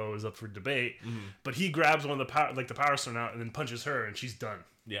knockout blow is up for debate. Mm-hmm. But he grabs one of the Power Stone out, and then punches her, and she's done.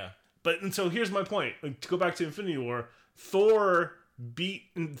 Yeah. And so here's my point. Like, to go back to Infinity War, Thor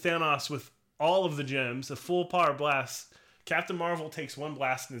beat Thanos with all of the gems, a full power blast. Captain Marvel takes one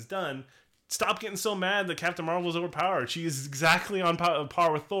blast and is done. Stop getting so mad that Captain Marvel is overpowered. She is exactly on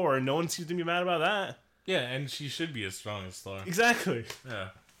par with Thor, and no one seems to be mad about that. Yeah, and she should be as strong as Thor. Exactly. Yeah.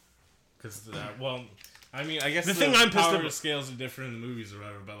 Because, I mean, I guess the thing I'm pissed power scales are different in the movies or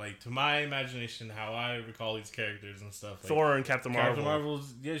whatever, but, like, to my imagination, how I recall these characters and stuff. Like, Thor and Captain Marvel. Captain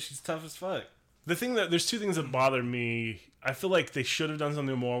Marvel's, yeah, she's tough as fuck. There's two things that bother me. I feel like they should have done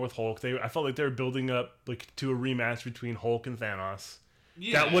something more with Hulk. I felt like they were building up like to a rematch between Hulk and Thanos.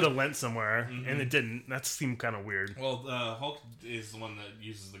 Yeah. That would have lent somewhere, and it didn't. That seemed kind of weird. Well, Hulk is the one that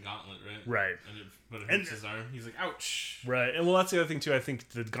uses the gauntlet, right? Right. But it hurts his arm. He's like, ouch. Right. And well, that's the other thing too. I think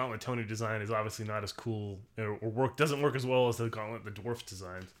the gauntlet Tony design is obviously not as cool or doesn't work as well as the gauntlet the dwarf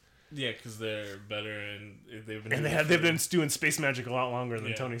designed. Yeah, because they're better and they've been doing space magic a lot longer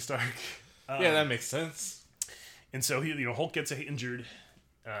than Tony Stark. Yeah, that makes sense. And so Hulk gets injured,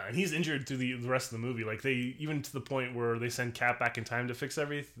 and he's injured through the rest of the movie. Like even to the point where they send Cap back in time to fix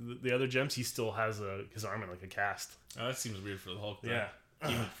the other gems. He still has his arm in like a cast. Oh, that seems weird for the Hulk. Though. Yeah,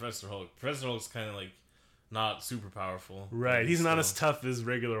 even Professor Hulk. Professor Hulk's kind of like not super powerful. Right, he's not as tough as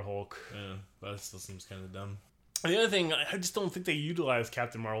regular Hulk. Yeah, but it still seems kind of dumb. The other thing, I just don't think they utilized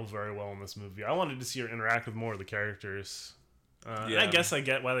Captain Marvel very well in this movie. I wanted to see her interact with more of the characters. I guess I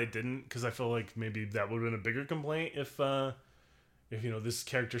get why they didn't, because I feel like maybe that would have been a bigger complaint if this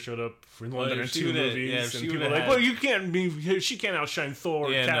character showed up for London in 2 movies, and people were like, well, she can't outshine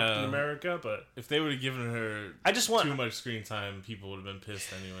Thor and Captain America, but if they would have given her too much screen time, people would have been pissed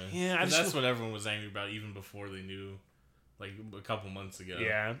anyway. Yeah, that's what everyone was angry about even before they knew. Like a couple months ago.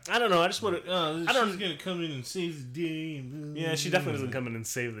 Yeah, I don't know. I just want to. She's gonna come in and save the day. Yeah, she definitely doesn't come in and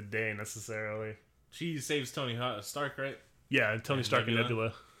save the day necessarily. She saves Tony Stark, right? Yeah, Tony Stark and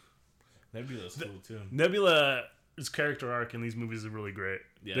Nebula. Nebula's cool too. Nebula's character arc in these movies is really great.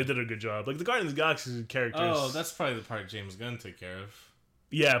 Yeah. They did a good job. Like the Guardians of the Galaxy characters. Oh, that's probably the part James Gunn took care of.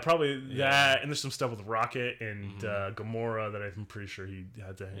 Yeah, probably that. And there's some stuff with Rocket and Gamora that I'm pretty sure he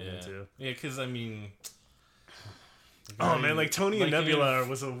had to hand into. Yeah, because I mean, oh man, like Tony and Nebula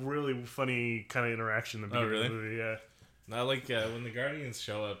was a really funny kind of interaction in the beginning of the movie. Yeah, I like when the Guardians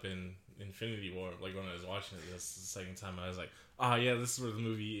show up in Infinity War. Like when I was watching it this the second time, I was like, oh yeah, this is where the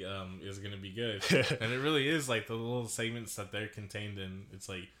movie is gonna be good. And it really is. Like the little segments that they're contained in, it's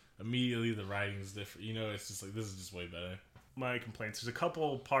like immediately the writing is different. You know, it's just like this is just way better. My complaints. There's a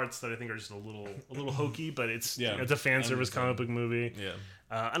couple parts that I think are just a little hokey, but it's a fan service comic book movie. Yeah.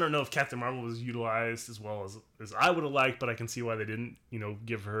 I don't know if Captain Marvel was utilized as well as I would have liked, but I can see why they didn't,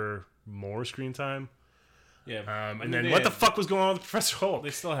 give her more screen time. Yeah. And then what the fuck was going on with Professor Hulk? They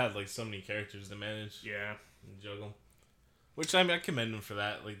still had like so many characters to manage. Yeah. And juggle. Which I commend them for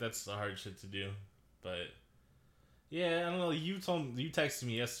that. Like that's the hard shit to do. But yeah, I don't know. You texted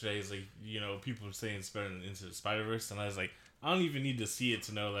me yesterday. It's like, people are saying it's better than Into the Spider-Verse, and I was like, I don't even need to see it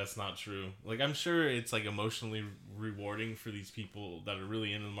to know that's not true. Like, I'm sure it's like emotionally rewarding for these people that are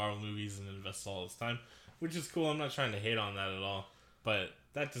really into the Marvel movies and invest all this time, which is cool. I'm not trying to hate on that at all, but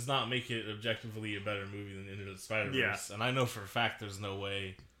that does not make it objectively a better movie than Into the Spider-Verse. Yeah. And I know for a fact there's no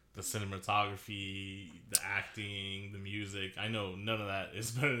way the cinematography, the acting, the music, I know none of that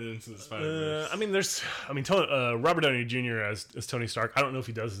is better than Into the Spider-Verse. Robert Downey Jr. as Tony Stark, I don't know if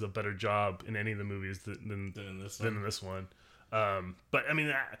he does a better job in any of the movies than in this one. But I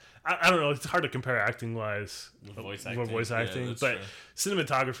mean, I don't know. It's hard to compare acting wise with voice acting. Yeah, but true.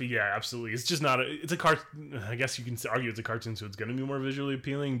 Cinematography, yeah, absolutely. It's just not. It's a cartoon. I guess you can argue it's a cartoon, so it's going to be more visually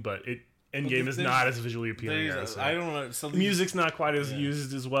appealing. But Endgame is not as visually appealing as. I don't know. So the music's not quite as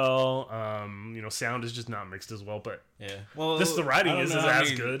used as well. Sound is just not mixed as well. But the writing is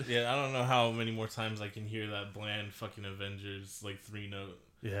as good. Yeah, I don't know how many more times I can hear that bland fucking Avengers like 3-note.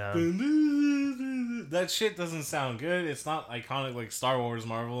 Yeah. That shit doesn't sound good. It's not iconic like Star Wars,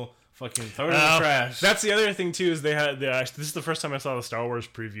 Marvel. Fucking throw it in the trash. That's the other thing too, is this is the first time I saw the Star Wars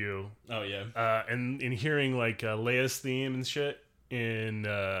preview. Oh yeah. And in hearing like Leia's theme and shit in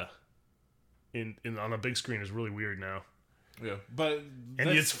on a big screen is really weird now. Yeah, but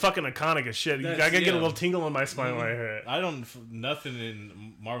it's fucking iconic as shit. I gotta get a little tingle in my spine when I hear it. I don't nothing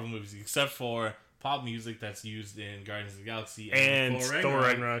in Marvel movies except for pop music that's used in Guardians of the Galaxy and Thor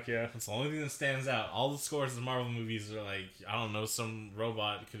Ragnarok. Yeah, that's the only thing that stands out. All the scores in Marvel movies are like, I don't know, some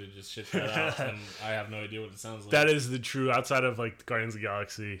robot could have just shit that out, and I have no idea what it sounds like. That is the true. Outside of like Guardians of the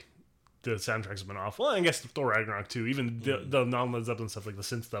Galaxy, the soundtracks have been awful. Well, I guess Thor Ragnarok too. Even the non-Led Zeppelin stuff, like the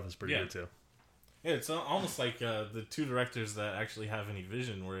synth stuff, is pretty good too. Yeah, it's almost like the two directors that actually have any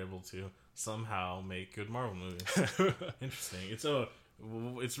vision were able to somehow make good Marvel movies. Interesting.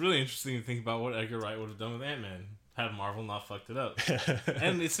 It's really interesting to think about what Edgar Wright would have done with Ant-Man had Marvel not fucked it up.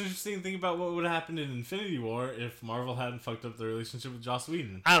 And it's interesting to think about what would have happened in Infinity War if Marvel hadn't fucked up the relationship with Joss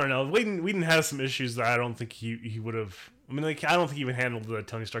Whedon. I don't know. Whedon has some issues that I don't think he would have. I mean, like, I don't think he even handled the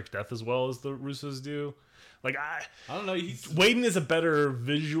Tony Stark's death as well as the Russos do. Like, I don't know. Whedon is a better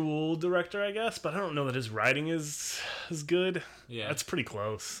visual director, I guess, but I don't know that his writing is good. Yeah, that's pretty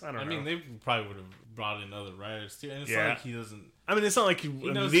close. I mean, they probably would have brought in other writers too, and it's not like he doesn't. I mean, it's not like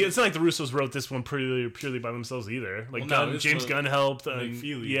it's not like the Russos wrote this one purely by themselves either. Like James Gunn helped, and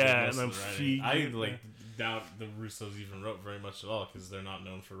McFeely and then I doubt the Russos even wrote very much at all because they're not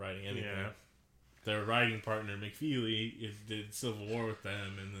known for writing anything. Yeah. Their writing partner McFeely did Civil War with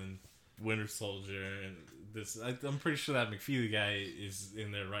them, and then Winter Soldier, and I'm pretty sure that McFeely guy is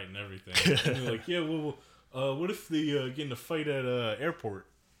in there writing everything. And they're like, yeah, well, what if they get in a fight at airport?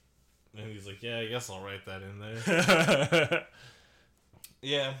 And he's like, yeah, I guess I'll write that in there.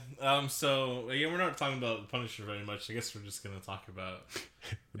 Yeah. We're not talking about Punisher very much. I guess we're just gonna talk about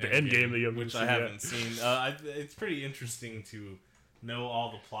the Endgame, which I haven't seen. It's pretty interesting to know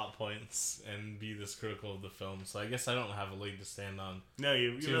all the plot points and be this critical of the film. So I guess I don't have a leg to stand on. No,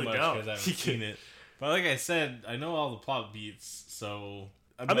 you too really much don't because I haven't seen it. But like I said, I know all the plot beats. So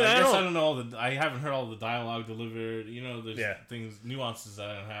I don't know I haven't heard all the dialogue delivered. There's things, nuances that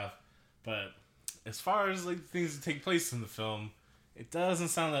I don't have. But as far as like things that take place in the film, it doesn't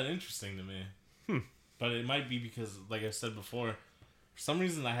sound that interesting to me. But it might be because, like I said before, for some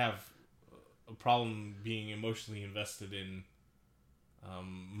reason I have a problem being emotionally invested in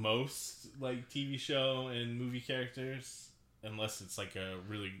most like TV show and movie characters, unless it's like a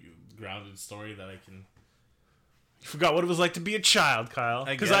really grounded story that I can. You forgot what it was like to be a child, Kyle.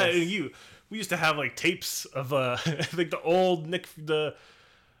 Because we used to have like tapes of I think the old Nick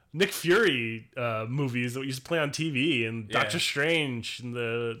Fury movies that we used to play on TV, and Doctor Strange and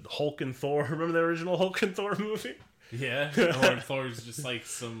the Hulk and Thor. Remember the original Hulk and Thor movie? Yeah, or Thor's just like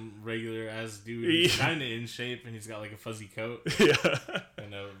some regular ass dude. He's kind of in shape, and he's got like a fuzzy coat. Yeah, and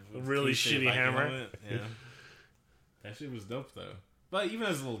know, really shitty hammer. Helmet. Yeah, that shit was dope though. But even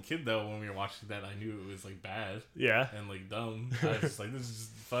as a little kid though, when we were watching that, I knew it was like bad. Yeah. And like dumb. I was just like, this is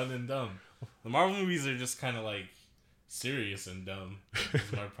just fun and dumb. The Marvel movies are just kind of like serious and dumb.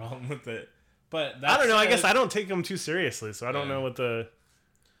 Is my problem with it. But I don't know. I guess I don't take them too seriously, so I don't know what the.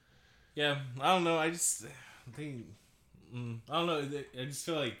 Yeah, I don't know. I don't know. I just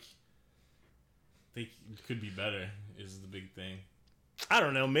feel like they could be better. Is the big thing. I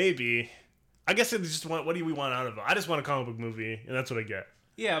don't know. Maybe. I guess it's just what do we want out of it? I just want a comic book movie, and that's what I get.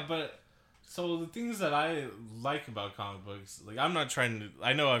 Yeah, but so the things that I like about comic books, like I'm not trying to.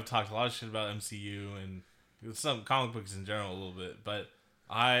 I know I've talked a lot of shit about MCU and some comic books in general a little bit, but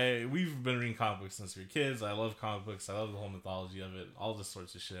we've been reading comic books since we were kids. I love comic books. I love the whole mythology of it. All this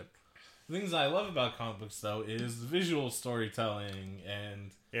sorts of shit. The things I love about comic books, though, is the visual storytelling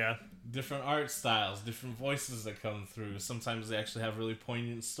and different art styles, different voices that come through. Sometimes they actually have really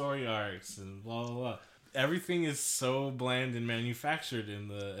poignant story arcs and blah, blah, blah. Everything is so bland and manufactured in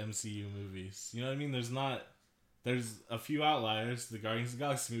the MCU movies. You know what I mean? There's a few outliers, the Guardians of the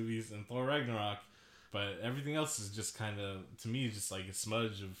Galaxy movies and Thor Ragnarok, but everything else is just kind of, to me, just like a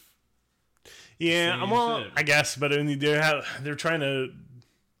smudge of I guess, but I mean, they're trying to...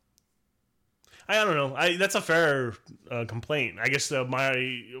 I don't know. That's a fair complaint. I guess the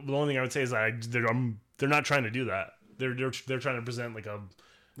only thing I would say is they're not trying to do that. They're trying to present like a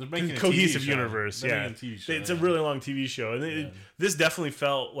cohesive universe. It's a really long TV show, and this definitely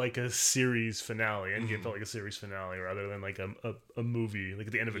felt like a series finale. Endgame felt like a series finale rather than like a movie, like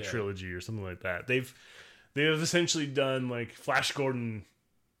at the end of a trilogy or something like that. They've essentially done like Flash Gordon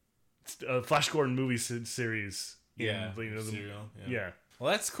movie series. Serial. Yeah. Well,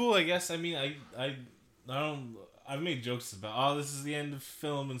 that's cool, I guess. I mean, I've made jokes about, this is the end of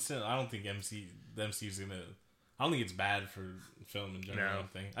film and cinema. I don't think the MCU's gonna... I don't think it's bad for film in general.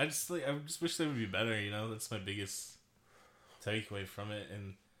 No. I just wish they would be better, That's my biggest takeaway from it.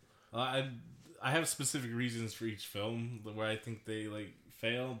 And I have specific reasons for each film where I think they, like,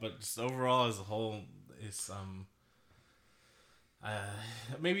 fail. But just overall, as a whole, it's...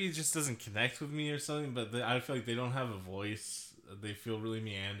 maybe it just doesn't connect with me or something, but I feel like they don't have a voice. They feel really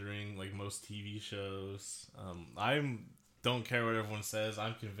meandering, like most TV shows. I don't care what everyone says.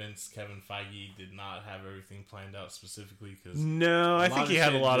 I'm convinced Kevin Feige did not have everything planned out specifically. No, I think he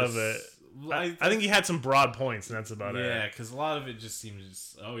had a lot of it. I think he had some broad points, and that's about it. Yeah, because a lot of it just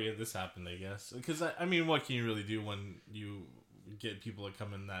seems this happened, I guess. Because, I mean, what can you really do when you get people to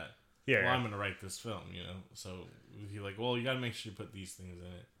come in that, I'm going to write this film, So you're like, well, you got to make sure you put these things in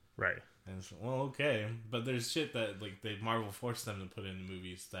it. Right. And it's, okay. But there's shit that, like, Marvel forced them to put in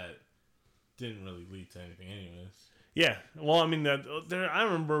movies that didn't really lead to anything anyways. Yeah. Well, I mean, I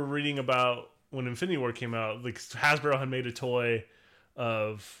remember reading about when Infinity War came out, like, Hasbro had made a toy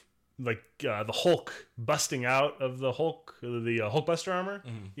of, like, the Hulk busting out of the Hulk Buster armor.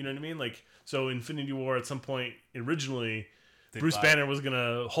 Mm-hmm. You know what I mean? Like, so Infinity War at some point, originally... Bruce Banner was going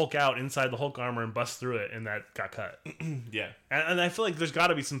to Hulk out inside the Hulk armor and bust through it, and that got cut. Yeah. And I feel like there's got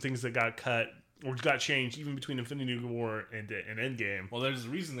to be some things that got cut or got changed even between Infinity War and Endgame. Well, there's a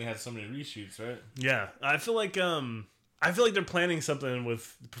reason they had so many reshoots, right? Yeah. I feel like they're planning something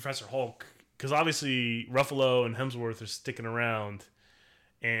with Professor Hulk because obviously Ruffalo and Hemsworth are sticking around,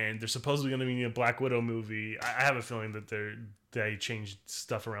 and there's supposedly going to be a Black Widow movie. I have a feeling that they changed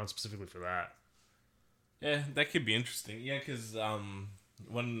stuff around specifically for that. Yeah, that could be interesting. Yeah, because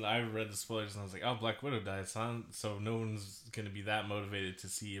when I read the spoilers, and I was like, Black Widow died, so no one's going to be that motivated to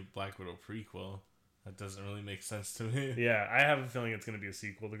see a Black Widow prequel. That doesn't really make sense to me. Yeah, I have a feeling it's going to be a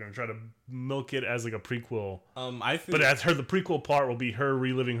sequel. They're going to try to milk it as like a prequel. I think, but as the prequel part will be her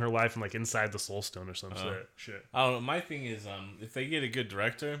reliving her life and like inside the Soul Stone or some shit. I don't know. My thing is, if they get a good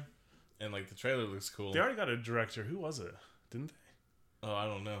director, and like the trailer looks cool. They already got a director. Who was it? Didn't they? Oh, I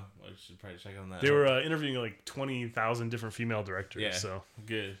don't know. I should probably check on that. They were interviewing like 20,000 different female directors. Yeah, so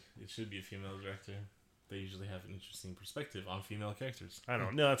good. It should be a female director. They usually have an interesting perspective on female characters. I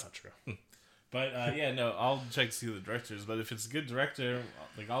don't know. No, that's not true. But I'll check to see the directors. But if it's a good director,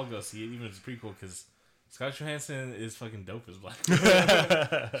 like I'll go see it, even if it's a prequel, because Scarlett Johansson is fucking dope as Black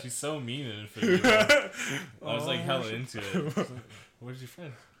Widow. She's so mean in Infinity War. I was like hella into it. Like, where's your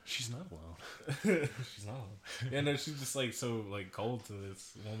friend? She's not alone. She's not alone. Yeah, no, she's just like so like cold to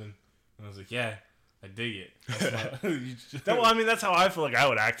this woman. And I was like, yeah, I dig it. Well, I mean, that's how I feel like I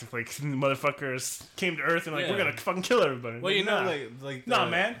would act if like motherfuckers came to Earth and like we're gonna fucking kill everybody. Well, you know, like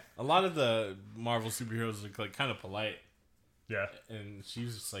man. A lot of the Marvel superheroes are like kind of polite. Yeah. And she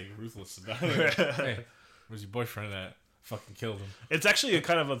was just like ruthless about it. Hey, where's your boyfriend at? Fucking killed him. It's actually a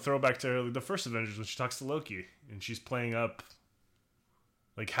kind of a throwback to the first Avengers when she talks to Loki and she's playing up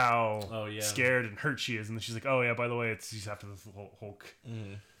like how yeah. scared and hurt she is, and then she's like, "Oh yeah, by the way, she's after the Hulk."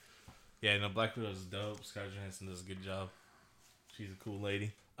 Mm-hmm. Yeah, no, Black Widow is dope. Scarlett Johansson does a good job. She's a cool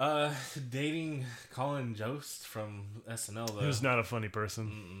lady. Dating Colin Jost from SNL though. Who's not a funny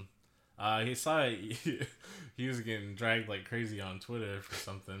person. Mm-mm. He saw he was getting dragged like crazy on Twitter for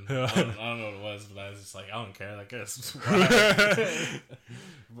something. I don't know what it was, but I was just like, I don't care. I guess.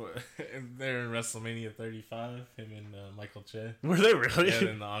 They're in WrestleMania 35. Him and Michael Che. Were they really? Yeah,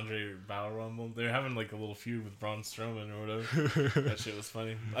 in the Andre Battle Rumble, they're having like a little feud with Braun Strowman or whatever. That shit was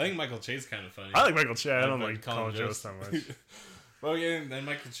funny. I think Michael Che's kind of funny. I like Michael Che. I don't like Colin Jost so much. Well, yeah, and then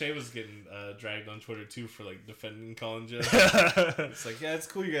Michael Che was getting dragged on Twitter too for like defending Colin Jost. It's like, yeah, it's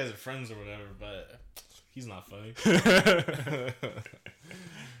cool you guys are friends or whatever, but he's not funny.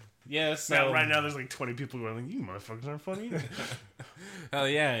 Yeah, so right now there's like 20 people going, like, "You motherfuckers aren't funny." Hell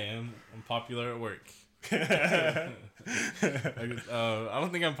yeah, I am. I'm popular at work. I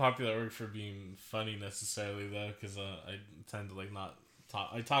don't think I'm popular at work for being funny necessarily though, because I tend to like not.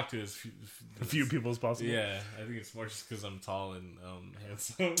 I talk to as few people as possible. Yeah, I think it's more just because I'm tall and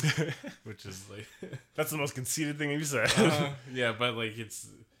handsome, which is like that's the most conceited thing you said. Yeah, but like it's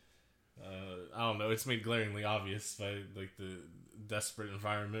I don't know. It's made glaringly obvious by like the desperate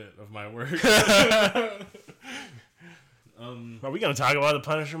environment of my work. Are we gonna talk about the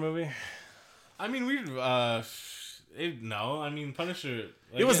Punisher movie? I mean, no. I mean, Punisher.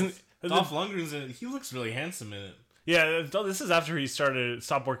 Like, it wasn't. Dolph Lundgren's in it. He looks really handsome in it. Yeah, this is after he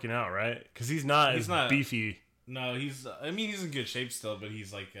stopped working out, right? Because he's not beefy. No, he's in good shape still, but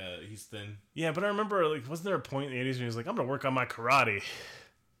he's like, he's thin. Yeah, but I remember, like, wasn't there a point in the 80s when he was like, "I'm going to work on my karate"?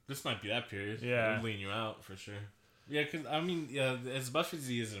 This might be that period. Yeah. It'll lean you out, for sure. Yeah, because, I mean, yeah, as buff as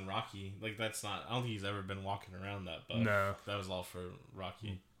he is in Rocky, like, that's not, I don't think he's ever been walking around that buff. No. That was all for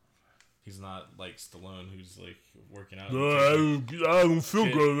Rocky. He's not like Stallone, who's like working out. I don't feel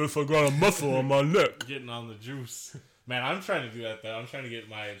good if I got a muscle on my neck. Getting on the juice. Man, I'm trying to do that though. I'm trying to get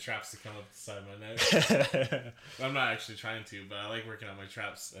my traps to come up the side of my neck. I'm not actually trying to, but I like working on my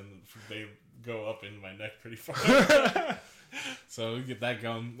traps, and they go up into my neck pretty far. So we get that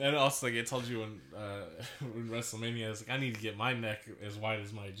going. And also, like I told you when WrestleMania, I was like, I need to get my neck as wide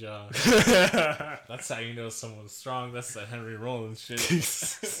as my jaw. That's how you know someone's strong. That's that Henry Rollins shit.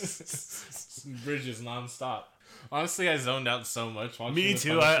 Bridges nonstop. Honestly, I zoned out so much watching. Me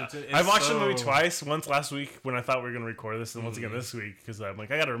too. I watched the movie twice. Once last week when I thought we were going to record this, and once again this week because I'm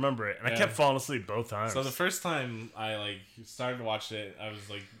like, I got to remember it. And I kept falling asleep both times. So the first time I like started to watch it, I was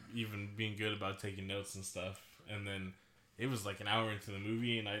like even being good about taking notes and stuff, and then it was like an hour into the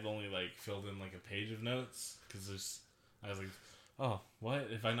movie, and I'd only like filled in like a page of notes because I was like, oh, what?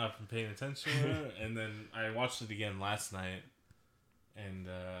 If I not been paying attention? And then I watched it again last night, and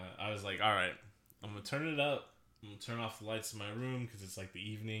I was like, all right, I'm gonna turn it up. I'm gonna turn off the lights in my room because it's like the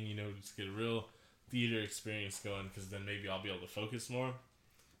evening, you know, just get a real theater experience going. Because then maybe I'll be able to focus more.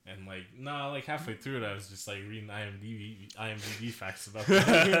 And like halfway through it, I was just like reading IMDb facts about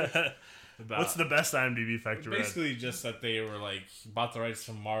the What's the best IMDb fact you read? Basically, just that they were like bought the rights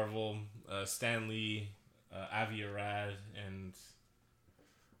from Marvel, Stan Lee, Avi Arad, and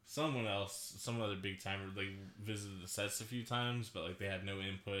someone else, some other big timer, like visited the sets a few times, but like they had no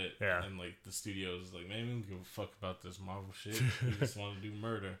input. Yeah. And like the studio was like, man, we don't give a fuck about this Marvel shit. We just want to do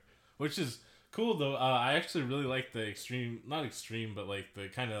murder, which is cool though. I actually really like the not extreme, but like the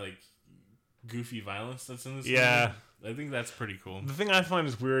kind of like goofy violence that's in this. Yeah. movie. I think that's pretty cool. The thing I find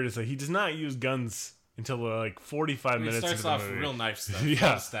is weird is that he does not use guns until like 45 minutes into the movie. It starts off real knife stuff. Yeah. A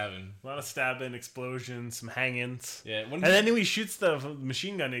lot of stabbing. A lot of stabbing, explosions, some hangings. Yeah. And then when he shoots the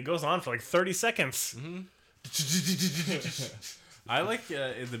machine gun, it goes on for like 30 seconds. Mm-hmm. I like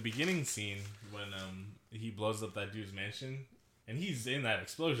in the beginning scene when he blows up that dude's mansion, and he's in that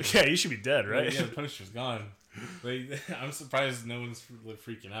explosion. Yeah, he should be dead, right? Yeah, the Punisher's gone. Like, I'm surprised no one's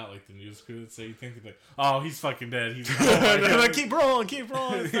freaking out like the news crew. So you think like, oh, he's fucking dead. He's like, keep rolling.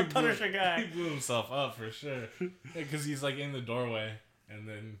 It's the Punisher guy. He blew himself up for sure. Because he's like in the doorway, and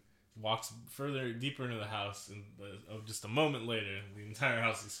then walks deeper into the house, and just a moment later, the entire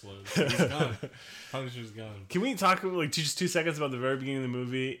house explodes. He's gone. Punisher's gone. Can we talk like just 2 seconds about the very beginning of the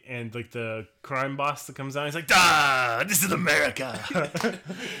movie and like the crime boss that comes out? He's like, "Ah, this is America."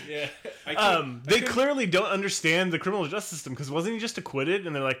 Yeah. They clearly don't understand the criminal justice system because wasn't he just acquitted?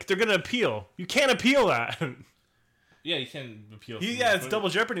 And they're like, they're gonna appeal. You can't appeal that. Yeah, you can appeal. It's double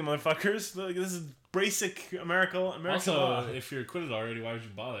jeopardy, motherfuckers. Like, this is basic American also, law. If you're acquitted already, why would you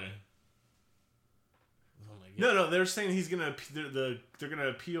bother? No, they're saying he's gonna. They're gonna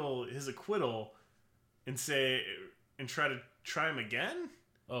appeal his acquittal, and try him again.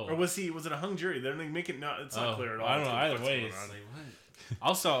 Oh, or was it a hung jury? They're like, make it not. It's not clear at all. I don't know. Either way, it's like what.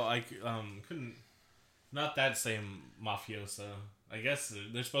 Also, like, couldn't not that same mafioso. I guess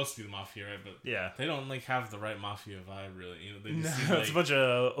they're supposed to be the mafia, right? But Yeah. they don't like have the right mafia vibe, really. You know, they just No, seem like it's a bunch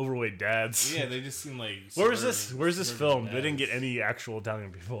of overweight dads. yeah, they just seem like Where's this filmed? dads. They didn't get any actual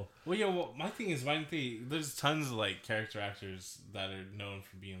Italian people. Well, yeah. Well, my thing is, why didn't they? There's tons of like character actors that are known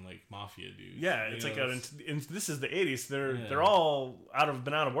for being like mafia dudes. Yeah, You it's know, like this is the '80s. Yeah. They're all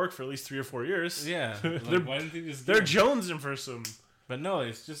been out of work for at least 3 or 4 years. yeah. Like, they're why didn't they just? they're jonesing for some. But no,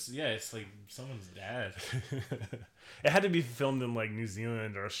 it's just it's like someone's dad. It had to be filmed in like New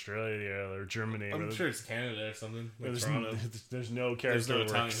Zealand or Australia or Germany. I'm sure it's Canada or something. Like There's, Toronto. there's no There's character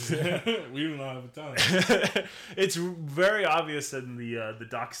no works. Italian. We do not have Italian. It's very obvious in the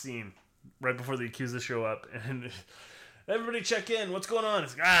dock scene right before the accusers show up and everybody check in. What's going on?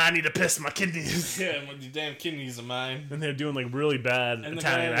 It's like, I need to piss my kidneys. Yeah, the damn kidneys of mine. And they're doing like really bad And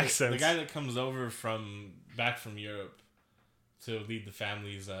Italian accents. The guy that comes over back from Europe to lead the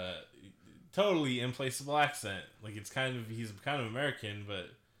family's totally implaceable accent. Like he's kind of American, but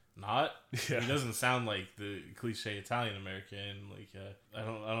not. Yeah. He doesn't sound like the cliche Italian American. Like I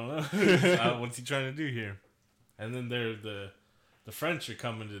don't know. What's he trying to do here? And then the French are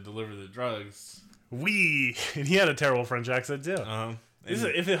coming to deliver the drugs. And he had a terrible French accent too.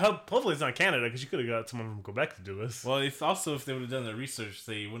 Hopefully it's not Canada, because you could have got someone from Quebec to do this. Well, if they would have done their research,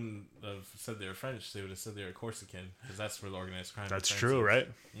 they wouldn't have said they were French. They would have said they were Corsican, because that's where the organized crime. That's true, right?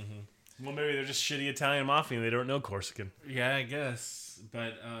 Mm-hmm. Well, maybe they're just shitty Italian mafia and they don't know Corsican. Yeah, I guess.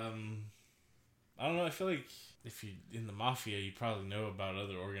 But I don't know. I feel like if you're in the mafia, you probably know about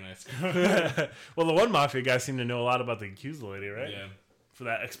other organized crime. Well, the one mafia guy seemed to know a lot about the Yakuza lady, right? Yeah. For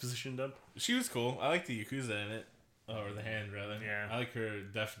that exposition dump. She was cool. I like the Yakuza in it. Or the hand, rather. Yeah. I like her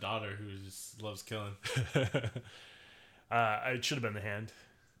deaf daughter who just loves killing. It should have been the hand.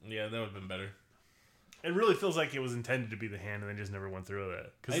 Yeah, that would have been better. It really feels like it was intended to be the hand and they just never went through with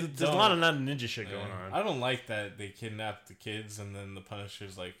it. Because there's a lot of ninja shit going on. I don't like that they kidnapped the kids and then the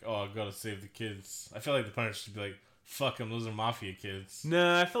Punisher's like, oh, I've got to save the kids. I feel like the Punisher should be like, fuck them, those are mafia kids.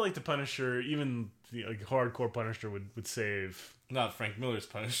 No, I feel like the Punisher, even the hardcore Punisher would save. Not Frank Miller's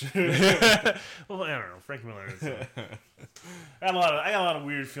Punisher. Well, I don't know. Frank Miller is. I got a lot of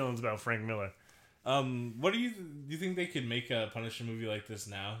weird feelings about Frank Miller. What do you think they could make a Punisher movie like this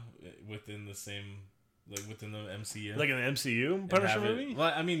now within the same, like within the MCU? Like an MCU Punisher movie?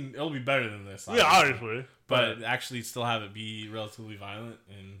 Well, I mean, it'll be better than this. Yeah, obviously. But actually still have it be relatively violent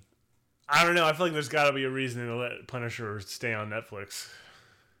and... I don't know. I feel like there's got to be a reason to let Punisher stay on Netflix.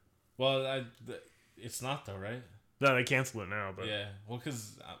 Well, it's not though, right? No, they canceled it now. But yeah, well,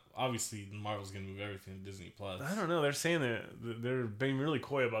 because obviously Marvel's gonna move everything to Disney Plus. I don't know. They're saying that they're being really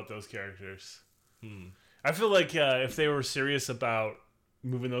coy about those characters. Hmm. I feel like if they were serious about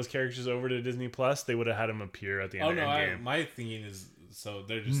moving those characters over to Disney Plus, they would have had them appear at the end of Endgame. My thinking is so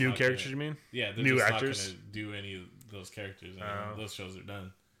they're just new characters. You mean? Yeah, they're new just actors. not gonna do any of those characters. Those shows are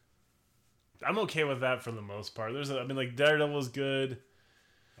done. I'm okay with that for the most part. Like Daredevil is good.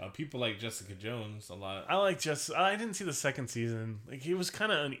 People like Jessica Jones a lot. I like I didn't see the second season. Like he was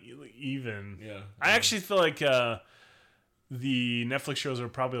kind of uneven. Yeah. I actually feel like the Netflix shows are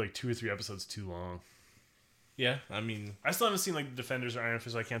probably like 2 or 3 episodes too long. Yeah, I mean, I still haven't seen like Defenders or Iron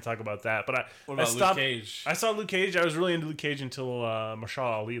Fist, so I can't talk about that. But what about Luke Cage? I saw Luke Cage. I was really into Luke Cage until Marshall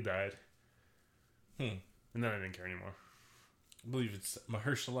Ali died. And then I didn't care anymore. I believe it's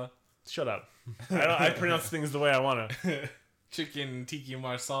Mahershala. Shut up. I pronounce things the way I want to. Chicken Tiki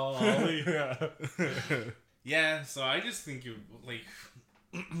Marsal Ali. Yeah, so I just think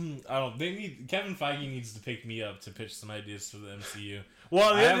Kevin Feige needs to pick me up to pitch some ideas for the MCU.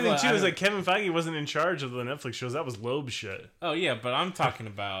 Well, the other thing too is that Kevin Feige wasn't in charge of the Netflix shows. That was Loeb shit. Oh yeah, but I'm talking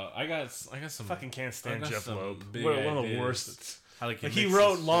about I got some fucking can't stand Jeff Loeb. One of the worst. Like he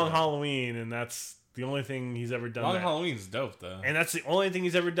wrote Long Halloween, and that's the only thing he's ever done. Long Halloween's dope though, and that's the only thing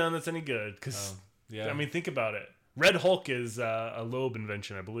he's ever done that's any good. Because I mean, think about it. Red Hulk is a Loeb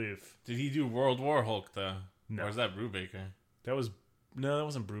invention, I believe. Did he do World War Hulk though? No. Or is that Brubaker? That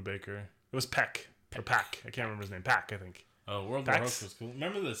wasn't Brubaker. It was Peck. Or Pack. I can't remember his name. Pack, I think. Oh, World War Hulk was cool.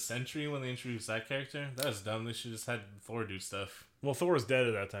 Remember the Sentry when they introduced that character? That was dumb. They should just had Thor do stuff. Well, Thor was dead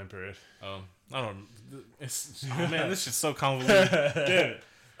at that time period. Oh, I don't. Man, this shit's so convoluted.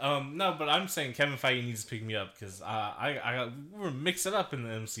 No, but I'm saying Kevin Feige needs to pick me up because we're gonna mix it up in the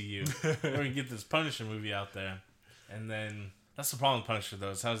MCU. We're gonna get this Punisher movie out there, and then that's the problem with Punisher though.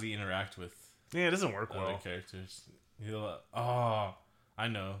 Is how does he interact with? Yeah, it doesn't work well. Characters. I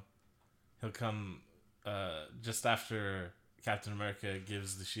know. He'll come just after Captain America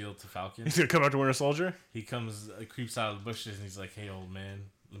gives the shield to Falcon. He's gonna come out to Winter Soldier. He comes, creeps out of the bushes, and he's like, "Hey, old man,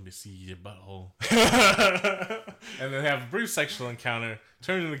 let me see your butthole. And then have a brief sexual encounter,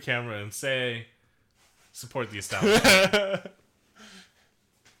 turn to the camera and say, support the establishment.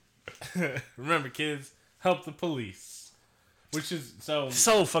 Remember, kids, help the police. Which is so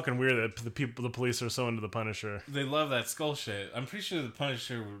fucking weird that the police are so into the Punisher. They love that skull shit. I'm pretty sure the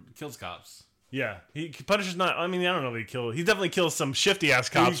Punisher kills cops. Yeah, Punisher's not. I mean, I don't know if he definitely kills some shifty ass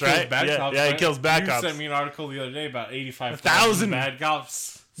cops, right? Cops, he kills bad cops. You sent me an article the other day about 85,000 bad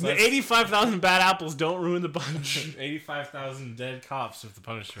cops. So 85,000 bad apples don't ruin the bunch. 85,000 dead cops with the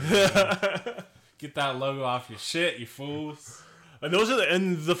Punisher. Get that logo off your shit, you fools.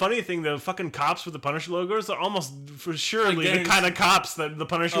 And the funny thing, the fucking cops with the Punisher logos are almost for surely the kind of cops that the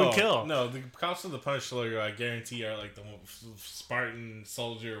Punisher would kill. No, the cops with the Punisher logo, I guarantee, are like the Spartan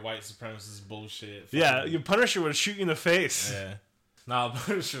soldier, white supremacist bullshit. Yeah, your Punisher would shoot you in the face. Yeah. Nah, the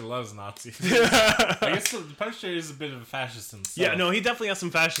Punisher loves Nazis. I guess the Punisher is a bit of a fascist himself. Yeah, no, he definitely has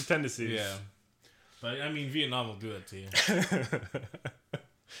some fascist tendencies. Yeah. But, I mean, Vietnam will do that to you.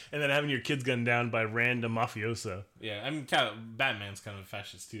 And then having your kids gunned down by random mafioso. Yeah, I mean, Batman's kind of a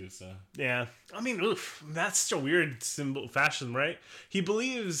fascist too, so. Yeah. I mean, that's such a weird symbol, fascism, right? He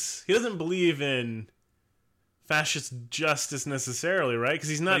doesn't believe in fascist justice necessarily, right? Because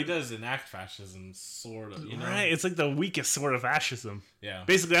he's not. But he does enact fascism, sort of, you know? Right, it's like the weakest sort of fascism. Yeah.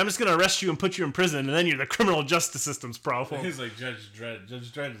 Basically, I'm just going to arrest you and put you in prison, and then you're the criminal justice system's problem. He's like Judge Dredd.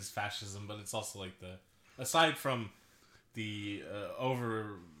 Judge Dredd is fascism, but it's also like aside from the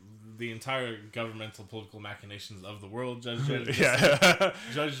over the entire governmental political machinations of the world, Judge Dredd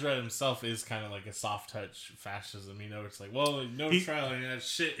Judge Dredd himself is kind of like a soft touch fascism, you know? It's like, well, no trial and that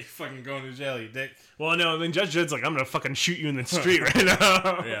shit, you're fucking going to jail, you dick. Well, no, I mean, Judge Dredd's like, I'm gonna fucking shoot you in the street right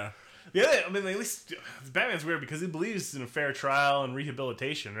now. Yeah. Yeah, I mean, at least Batman's weird because he believes in a fair trial and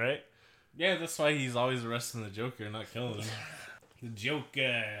rehabilitation, right? Yeah, that's why he's always arresting the Joker and not killing him. The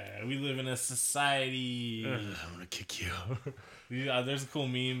Joker. We live in a society. I'm gonna kick you. There's a cool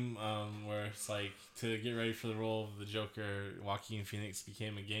meme where it's like, to get ready for the role of the Joker, Joaquin Phoenix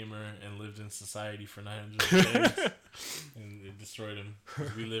became a gamer and lived in society for 900 days. And it destroyed him.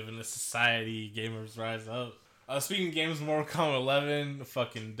 We live in a society. Gamers rise up. Speaking of games, Mortal Kombat 11,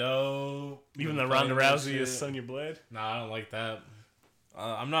 fucking dope. Even the Ronda Rousey is Sonya Blade? Nah, I don't like that.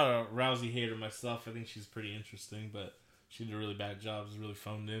 I'm not a Rousey hater myself. I think she's pretty interesting, but she did a really bad job. It was really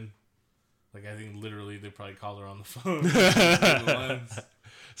phoned in. Like, I think literally they probably called her on the phone.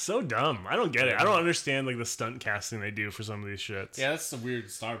 So dumb. I don't get it. I don't understand, like, the stunt casting they do for some of these shits. Yeah, that's the weird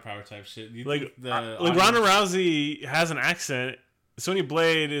star power type shit. Like Ronda Rousey has an accent. Sonya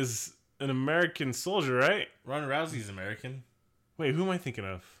Blade is an American soldier, right? Ronda Rousey's American. Wait, who am I thinking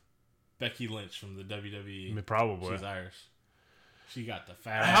of? Becky Lynch from the WWE. Probably. She's Irish. She got the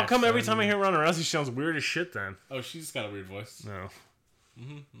fat How come every time I hear Ronda Rousey, she sounds weird as shit then? Oh, she's got a weird voice. No.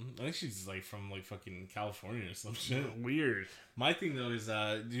 I think she's like from like fucking California or some shit. Weird. My thing though is,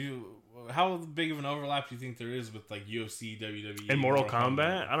 how big of an overlap do you think there is with like UFC, WWE, and Mortal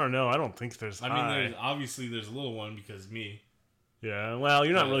Kombat? I don't know. I don't think there's. I mean, there's a little one because me. Yeah, well,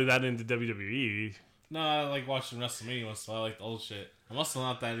 you're not really that into WWE. No, I like watching WrestleMania once in a while. I like the old shit. I'm also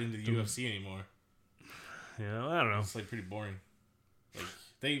not that into the UFC anymore. Yeah, I don't know. It's like pretty boring. Like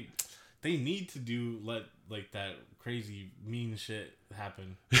they need to let like that crazy mean shit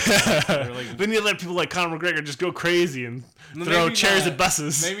happen. Like, they need to let people like Conor McGregor just go crazy and throw chairs at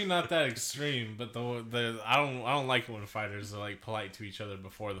buses. Maybe not that extreme, but I don't like it when fighters are like polite to each other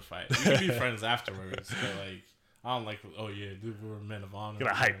before the fight. We can be friends afterwards, but like I don't like. Oh yeah, dude, we're men of honor.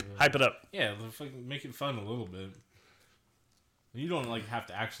 Gotta hype it up. Yeah, make it fun a little bit. You don't like have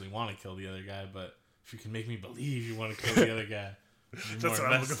to actually want to kill the other guy, but if you can make me believe you want to kill the other guy, that's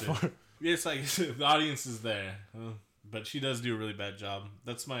what I'm looking for. Yeah, it's like the audience is there, but she does do a really bad job.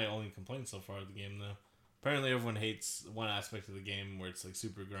 That's my only complaint so far of the game, though. Apparently, everyone hates one aspect of the game where it's like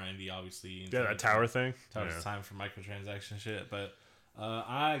super grindy, obviously. Yeah, that tower thing. Tower's time for microtransaction shit, but.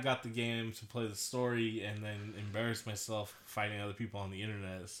 I got the game to play the story and then embarrass myself fighting other people on the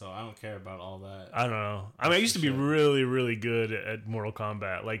internet, so I don't care about all that. I don't know. I mean, I used to be really, really good at Mortal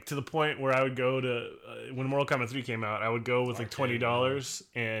Kombat, like to the point where I would go to when Mortal Kombat 3 came out, I would go with like $20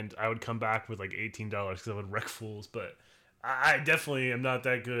 and I would come back with like $18 because I would wreck fools. But I definitely am not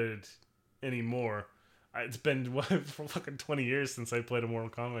that good anymore. It's been for fucking 20 years since I played a Mortal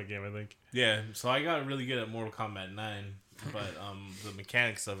Kombat game, I think. Yeah, so I got really good at Mortal Kombat 9. But the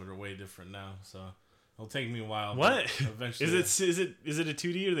mechanics of it are way different now, so it'll take me a while. What? Eventually, is it a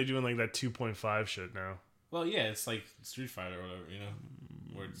 2D or are they doing like that 2.5 shit now? Well, yeah, it's like Street Fighter or whatever, you know,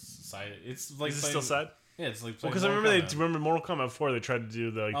 where it's side. It's like is it still side? Yeah, it's like. Well, because I remember Mortal Kombat 4. They tried to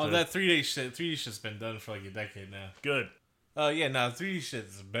do the that 3D shit. 3D shit's been done for like a decade now. Good. Yeah, no, 3D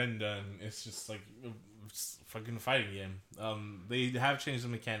shit's been done. It's just like it's a fucking fighting game. They have changed the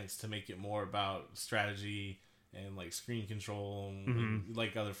mechanics to make it more about strategy and like screen control, and,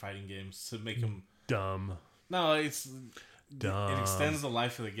 like other fighting games, to make them dumb. No, it's dumb. It extends the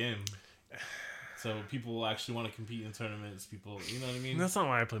life of the game, so people will actually want to compete in tournaments. People, you know what I mean? That's not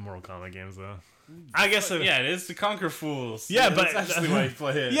why I play Mortal Kombat games, though. I guess yeah, it is to conquer fools. Yeah, but that's actually why you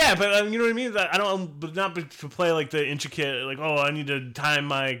play it. Yeah, but you know what I mean. I don't, but not to play like the intricate, like, oh, I need to time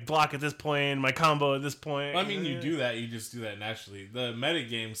my block at this point, my combo at this point. Well, I mean, you do that. You just do that naturally. The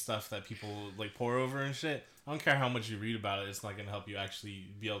metagame stuff that people like pour over and shit. I don't care how much you read about it. It's not going to help you actually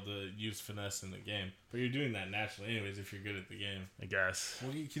be able to use finesse in the game. But you're doing that naturally, anyways. If you're good at the game, I guess.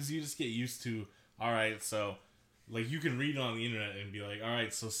 Well, because you just get used to. All right, so. Like, you can read on the internet and be like,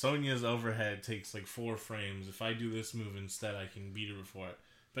 alright, so Sonya's overhead takes, like, 4 frames. If I do this move instead, I can beat her before it.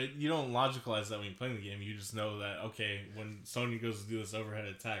 But you don't logicalize that when you're playing the game. You just know that, okay, when Sonya goes to do this overhead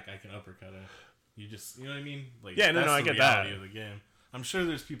attack, I can uppercut her. You just, you know what I mean? Like, yeah, no, I get that. Of the game. I'm sure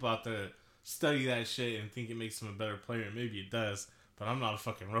there's people out there that study that shit and think it makes them a better player. Maybe it does. But I'm not a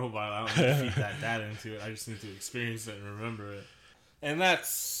fucking robot. I don't need to feed that data into it. I just need to experience it and remember it. And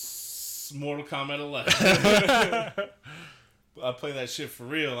that's Mortal Kombat 11. I play that shit for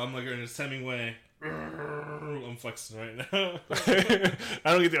real. I'm like Ernest Hemingway. I'm flexing right now.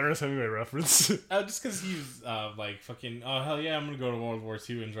 I don't get the Ernest Hemingway reference. Just because he's like fucking. Oh hell yeah! I'm gonna go to World War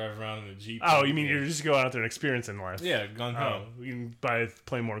II and drive around in a Jeep. Oh, you mean you're just going out there and experiencing life? Yeah, gung ho. By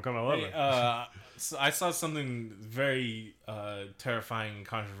playing Mortal Kombat 11. Hey, so I saw something very terrifying and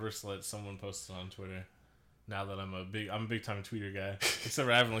controversial that someone posted on Twitter. Now that I'm a big time tweeter guy, except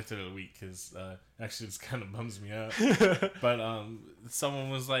for I haven't looked at it in a week because actually it kind of bums me out. But someone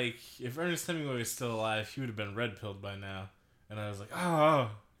was like, if Ernest Hemingway was still alive, he would have been red pilled by now. And I was like, oh,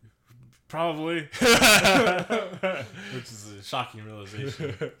 probably, which is a shocking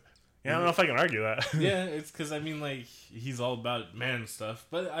realization. Yeah, I don't know if I can argue that. Yeah, it's because, I mean, like, he's all about man stuff.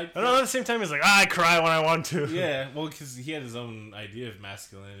 But I don't know, at the same time, he's like, I cry when I want to. Yeah, well, because he had his own idea of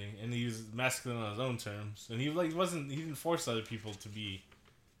masculinity, and he was masculine on his own terms. And he didn't force other people to be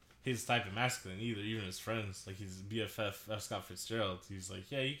his type of masculine either, even his friends. Like, his BFF, F. Scott Fitzgerald, he's like,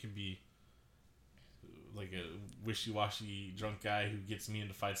 yeah, you could be like a wishy-washy drunk guy who gets me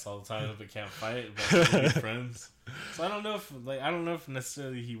into fights all the time but can't fight, but we're good friends. So I don't know if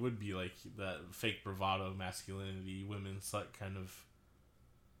necessarily he would be like that fake bravado masculinity women slut kind of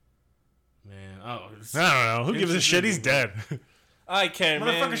man. I don't know. Who gives a shit? He's dead. I care, man.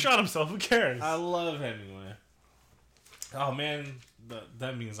 Motherfucker shot himself. Who cares? I love Hemingway. Oh man,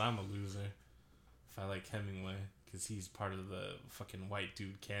 that means I'm a loser if I like Hemingway. Because he's part of the fucking white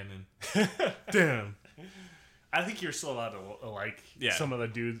dude canon. Damn. I think you're still allowed to like some of the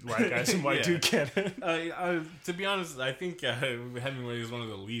dude white guys from white dude canon. To be honest, I think Hemingway is one of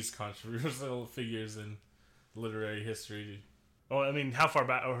the least controversial figures in literary history. Oh, I mean, how far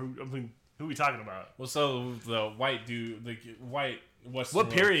back? Or who are we talking about? Well, so the white dude, the white Western what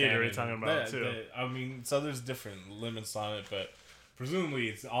period canon, are we talking about, too? I mean, so there's different limits on it, but presumably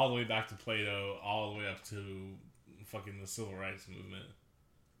it's all the way back to Plato, all the way up to fucking the civil rights movement.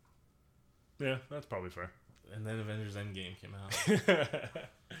 Yeah, that's probably fair. And then Avengers Endgame came out.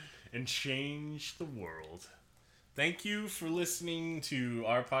 And changed the world. Thank you for listening to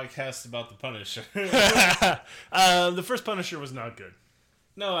our podcast about the Punisher. The first Punisher was not good.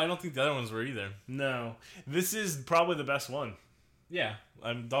 No, I don't think the other ones were either. No. This is probably the best one. Yeah,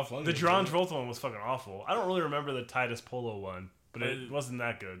 I'm Dolph Lundgren. The John Travolta one was fucking awful. I don't really remember the Titus Polo one, but it wasn't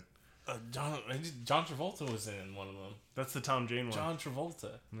that good. John Travolta was in one of them. That's the Tom Jane one. John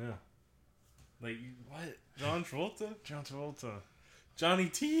Travolta. Yeah. Like, what? John Travolta? John Travolta. Johnny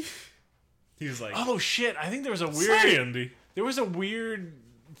T? He was like... Oh, shit. I think there was a weird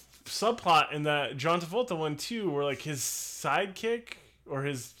subplot in that John Travolta one, too, where, like, his sidekick or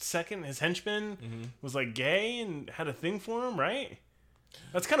his henchman was, like, gay and had a thing for him, right?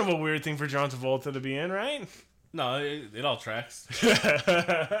 That's kind of a weird thing for John Travolta to be in, right? No, it all tracks.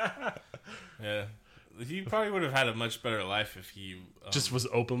 Yeah. He probably would have had a much better life if he... just was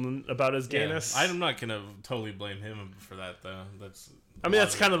open about his gayness. Yeah. I'm not going to totally blame him for that, though. That's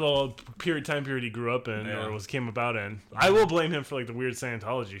kind of the time period he grew up in, or came about in. I will blame him for, like, the weird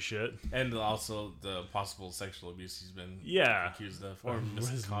Scientology shit. And also the possible sexual abuse he's been accused of. Or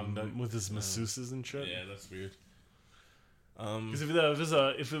misconduct. With his masseuses and shit. Yeah, that's weird. Because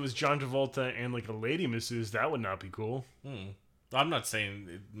if it was John Travolta and, like, a lady masseuse, that would not be cool. I'm not saying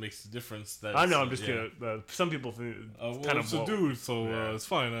it makes a diffence. That I know. I'm just kidding. Some people think it's a dude, so it's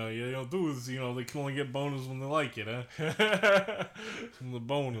fine. Dudes, they can only get bonus when they like it, huh? The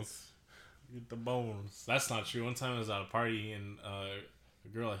bonus. Get the bones. That's not true. One time I was at a party and a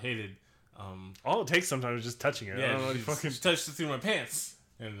girl I hated. All it takes sometimes is just touching it. Yeah, she touched it through my pants.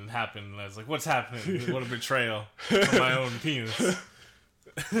 And it happened. And I was like, what's happening? What a betrayal of my own penis.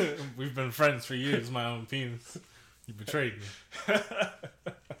 We've been friends for years, my own penis. You betrayed me.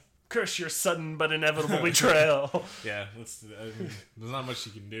 Curse your sudden but inevitable betrayal. Yeah, there's not much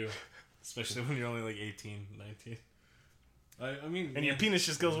you can do. Especially when you're only like 18, 19. I mean... And your penis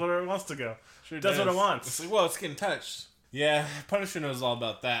just goes wherever it wants to go. Sure does what it wants. It's like, well, it's getting touched. Yeah, Punisher knows all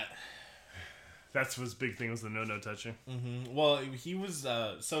about that. That's his big thing, was the no touching. Mm-hmm. Well, he was...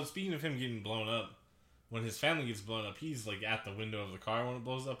 so speaking of him getting blown up, when his family gets blown up, he's like at the window of the car when it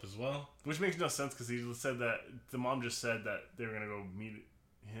blows up as well. Which makes no sense because he said that... The mom just said that they were going to go meet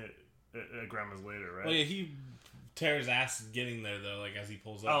at grandma's later, right? Well, yeah, he tears ass getting there, though, like as he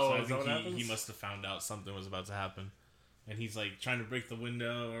pulls up. Oh, so I think he must have found out something was about to happen. And he's like trying to break the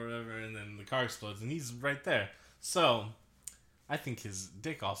window or whatever, and then the car explodes, and he's right there. So... I think his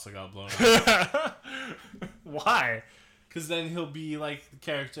dick also got blown up. Why? Because then he'll be like the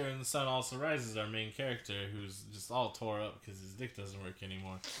character in The Sun Also Rises, our main character, who's just all tore up because his dick doesn't work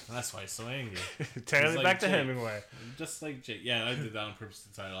anymore. And that's why he's so angry. Turn it back to Hemingway. Just like Jake. Yeah, I did that on purpose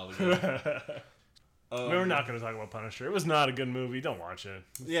to tie it all together. We're not going to talk about Punisher. It was not a good movie. Don't watch it.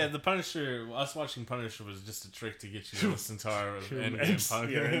 Yeah, the Punisher, us watching Punisher was just a trick to get you to listen to our Endgame podcast.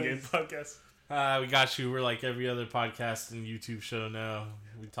 Yeah, Endgame podcast. We got you. We're like every other podcast and YouTube show now.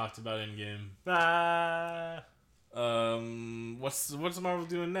 We talked about Endgame. What's Marvel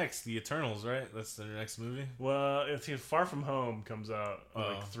doing next? The Eternals, right? That's their next movie. Well, it's Far From Home comes out in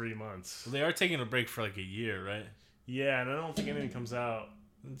like 3 months. Well, they are taking a break for like a year, right? Yeah, and I don't think anything comes out.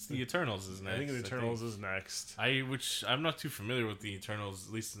 It's the Eternals is next. I think the Eternals is next. Which I'm not too familiar with the Eternals,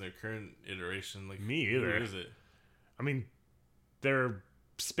 at least in their current iteration. Like me either. Who is it? I mean, they're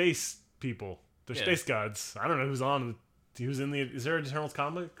space people. They're space gods. I don't know who's on. Who's in the? Is there an Eternals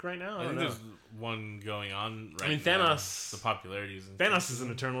comic right now? I don't know. There's one going on right now. I mean, Thanos. The popularity is. Thanos is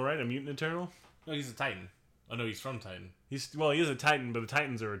an Eternal, right? A mutant Eternal? No, he's a Titan. Oh no, he's from Titan. He is a Titan, but the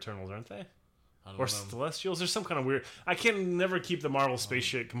Titans are Eternals, aren't they? Or Celestials? There's some kind of weird. I can never keep the Marvel space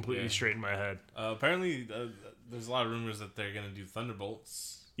shit completely straight in my head. Apparently, there's a lot of rumors that they're gonna do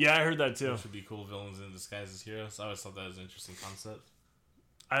Thunderbolts. Yeah, I heard that too. Which would be cool villains in disguise as heroes. I always thought that was an interesting concept.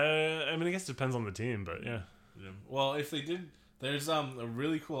 I mean, I guess it depends on the team, but yeah. Well, if they did, there's a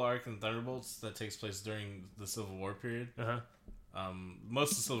really cool arc in Thunderbolts that takes place during the Civil War period.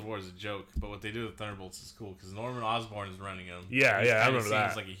 Most of the Civil War is a joke, but what they do with Thunderbolts is cool because Norman Osborn is running them. Yeah, I remember that.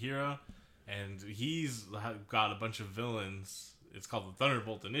 He's like a hero, and he's got a bunch of villains. It's called the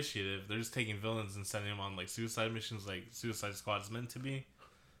Thunderbolt Initiative. They're just taking villains and sending them on like suicide missions, like Suicide Squad's meant to be.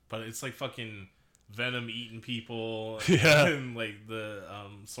 But it's like fucking Venom eating people, and like the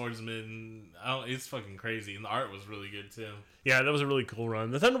swordsman. It's fucking crazy, and the art was really good too. Yeah, that was a really cool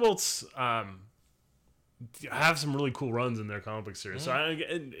run. The Thunderbolts have some really cool runs in their comic book series, so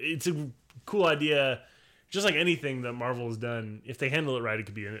it's a cool idea. Just like anything that Marvel has done, if they handle it right, it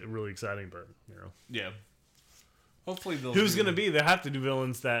could be really exciting. But yeah. Hopefully, who's going to be? They have to do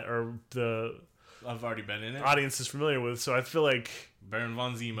villains that are I've already been in it. Audience is familiar with, so I feel like Baron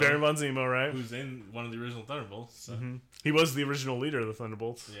von Zemo. Right? Who's in one of the original Thunderbolts. So. Mm-hmm. He was the original leader of the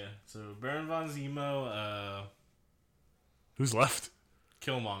Thunderbolts. Yeah. So Baron von Zemo. Who's left?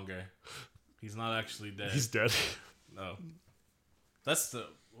 Killmonger. He's not actually dead. He's dead. No. That's the.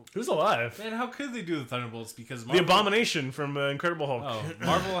 Who's alive? Man, how could they do the Thunderbolts? Because the Abomination from Incredible Hulk. Oh,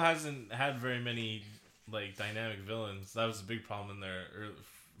 Marvel hasn't had very many like dynamic villains. That was a big problem in their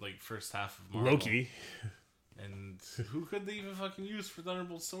first half of Marvel. Loki. And who could they even fucking use for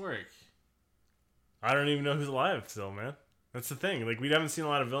Thunderbolts to work? I don't even know who's alive still, man. That's the thing. Like, we haven't seen a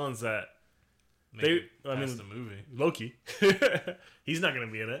lot of villains that the movie. Loki. He's not going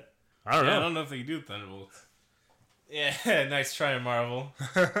to be in it. I don't know. I don't know if they can do Thunderbolts. Yeah, nice try, Marvel.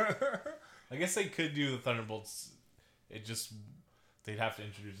 I guess they could do the Thunderbolts. They'd have to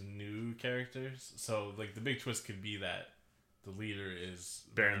introduce new characters. So, like, the big twist could be that the leader is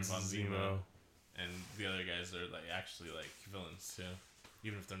Baron von Zemo, and the other guys are like actually like villains too,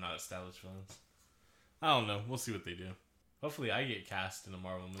 even if they're not established villains. I don't know. We'll see what they do. Hopefully, I get cast in a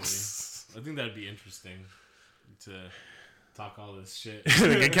Marvel movie. I think that'd be interesting to talk all this shit.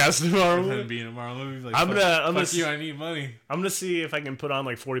 Get cast in a Marvel movie, and be in a Marvel movie. Like, I'm gonna you. I need money. I'm gonna see if I can put on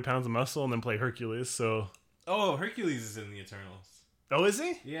like 40 pounds of muscle and then play Hercules. So. Oh, Hercules is in the Eternals. Oh, is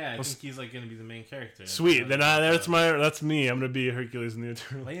he? Yeah, I think he's like gonna be the main character. Sweet. Then that's me. I'm gonna be Hercules in the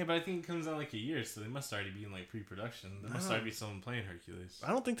Eternals. Well, yeah, but I think it comes out like a year, so they must already be in like pre-production. There must already be someone playing Hercules.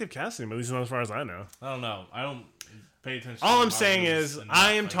 I don't think they've cast him, at least not as far as I know. I don't know. I don't pay attention. All I'm saying is,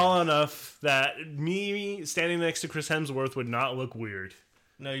 I am tall enough that me standing next to Chris Hemsworth would not look weird.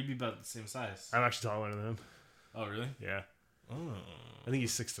 No, you'd be about the same size. I'm actually taller than him. Oh, really? Yeah. Oh. I think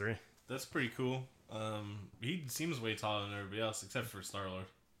he's 6'3". That's pretty cool. He seems way taller than everybody else, except for Star-Lord.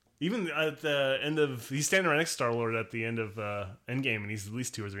 Even at the end of... He's standing right next to Star-Lord at the end of Endgame, and he's at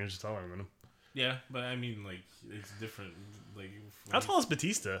least 2 or 3 inches taller than him. Yeah, but I mean, like, it's different. Like, how tall is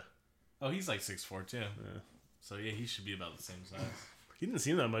Batista? Oh, he's like 6'4", too. Yeah. So, yeah, he should be about the same size. He didn't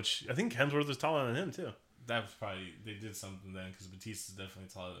seem that much. I think Hemsworth was taller than him, too. That was probably... They did something then, because Batista's definitely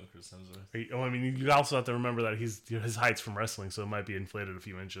taller than Chris Hemsworth. Oh, I mean, you also have to remember that his height's from wrestling, so it might be inflated a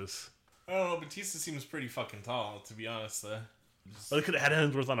few inches. I don't know. Batista seems pretty fucking tall, to be honest, though. Well, they could have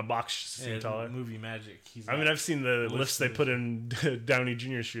had Hemsworth on a box seem taller. Movie magic. I've seen the lifts they put in Downey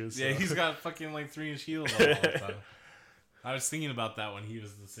Jr. shoes. So. Yeah, he's got fucking like 3-inch heels all the time. I was thinking about that when he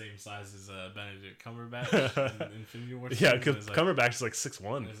was the same size as Benedict Cumberbatch in Infinity War. Yeah, because Cumberbatch is like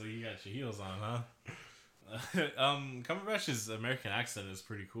 6'1". It's like, you got your heels on, huh? Cumberbatch's American accent is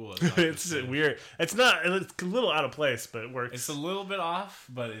pretty cool. It's weird. It's not. It's a little out of place, but it works. It's a little bit off,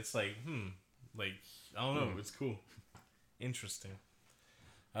 but it's like, like I don't know. It's cool, interesting.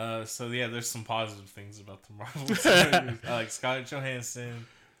 So yeah, there's some positive things about the Marvel. Like Scarlett Johansson,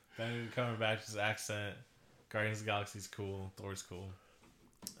 Benedict Cumberbatch's accent, Guardians of the Galaxy's cool, Thor's cool,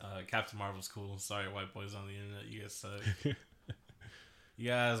 Captain Marvel's cool. Sorry, white boys on the internet, you guys suck. You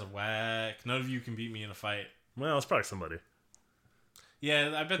guys are whack. None of you can beat me in a fight. Well, it's probably somebody.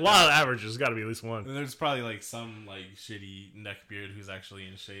 Yeah, I bet a lot of averages. Got to be at least one. There's probably like some like shitty neckbeard who's actually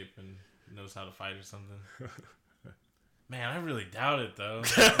in shape and knows how to fight or something. Man, I really doubt it though.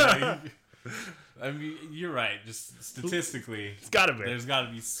 I mean, you're right. Just statistically, it's got to be. There's got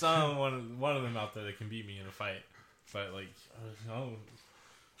to be one of them out there that can beat me in a fight. But like,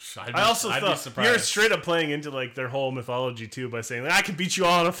 I'd be surprised. You're straight up playing into like their whole mythology too by saying like, I can beat you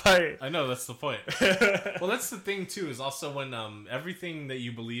all in a fight. I know, that's the point. Well, that's the thing too, is also when everything that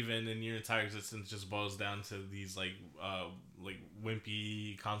you believe in your entire existence just boils down to these like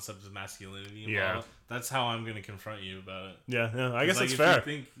wimpy concepts of masculinity. Yeah, that's how I'm gonna confront you about it. Yeah. I guess like, that's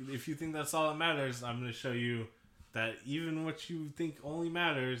fair. If you think that's all that matters, I'm gonna show you that even what you think only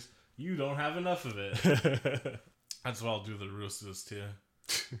matters, you don't have enough of it. That's what I'll do to the Russos too.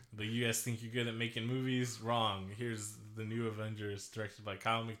 But you guys think you're good at making movies? Wrong. Here's the new Avengers, directed by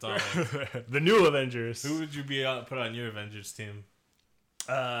Kyle McDonald. The new Avengers. Who would you put on your Avengers team?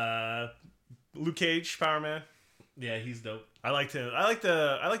 Luke Cage, Power Man. Yeah, he's dope. I liked him. I like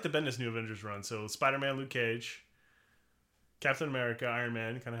the Bendis new Avengers run. So Spider-Man, Luke Cage, Captain America, Iron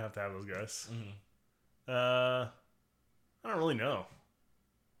Man. You kind of have to have those guys. Mm-hmm. I don't really know.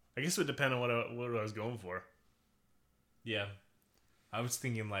 I guess it would depend on what I was going for. Yeah. I was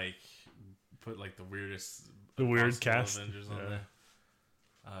thinking like put like the weird cast Avengers on there.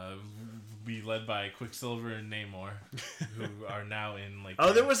 Be led by Quicksilver and Namor, who are now in like.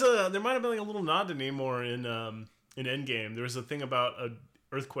 Oh, there might have been like a little nod to Namor in Endgame. There was a thing about an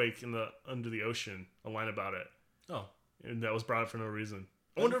earthquake under the ocean, a line about it. Oh, and that was brought up for no reason.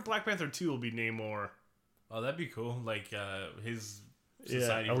 I wonder if Black Panther 2 will be Namor. Oh, that'd be cool. Like his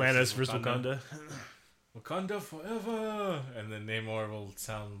society. Yeah, Atlantis versus Wakanda. Wakanda forever, and then Namor will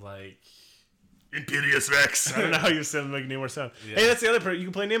sound like Imperious Rex. I don't know how you sound like Namor sound. Yeah. Hey, that's the other part. You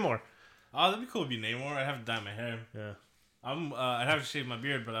can play Namor. Oh, that'd be cool to be Namor. I'd have to dye my hair. Yeah. I'd have to shave my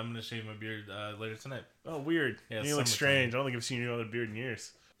beard, but I'm gonna shave my beard later tonight. Oh, weird. Yeah, you look strange. I don't think I've seen you with a beard in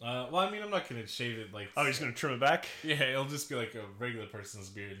years. Well, I mean, I'm not gonna shave it like. Oh, you're just gonna trim it back? Yeah, it'll just be like a regular person's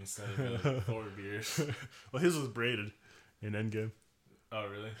beard instead of a Thor beard. Well, his was braided in Endgame. Oh,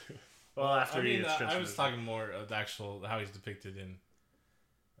 really? Well, after I was talking more of the actual how he's depicted in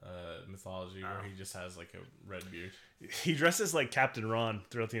mythology, where he just has like a red beard. He dresses like Captain Ron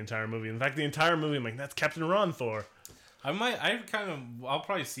throughout the entire movie. In fact, the entire movie, I'm like, that's Captain Ron Thor. I'll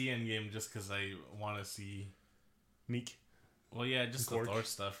probably see Endgame just because I want to see Meek. Well, yeah, just the Thor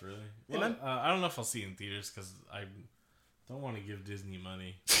stuff, really. Well, I don't know if I'll see it in theaters because I don't want to give Disney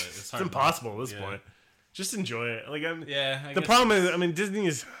money. But it's hard. It's impossible at this point. Just enjoy it. Like, the guess problem is, I mean, Disney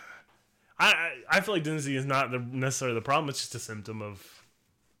is. I feel like Disney is not necessarily the problem. It's just a symptom of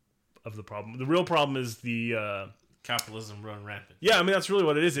the problem. The real problem is the capitalism run rampant. Yeah, I mean that's really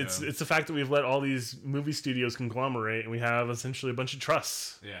what it is. It's the fact that we've let all these movie studios conglomerate, and we have essentially a bunch of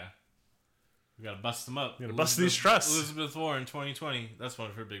trusts. Yeah, we gotta bust them up. We gotta bust these trusts. Elizabeth Warren 2020. That's one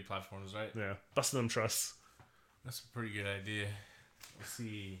of her big platforms, right? Yeah, busting them trusts. That's a pretty good idea. Let's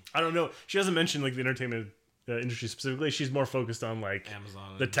see. I don't know. She doesn't mention like the entertainment industry specifically. She's more focused on like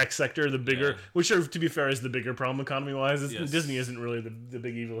Amazon, the tech sector, the bigger, which are, to be fair, is the bigger problem economy wise. Disney isn't really the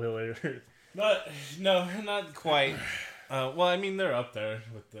big evil hill here. But no, not quite. Well, I mean, they're up there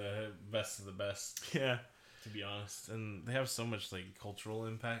with the best of the best. Yeah. To be honest, and they have so much like cultural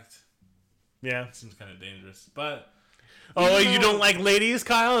impact. Yeah, it seems kind of dangerous, but. Oh, you don't like ladies,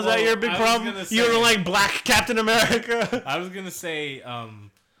 Kyle? Is that your big problem? You don't like Black Captain America? I was gonna say,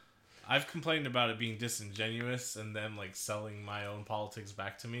 I've complained about it being disingenuous and them like selling my own politics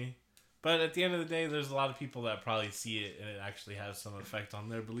back to me. But at the end of the day, there's a lot of people that probably see it and it actually has some effect on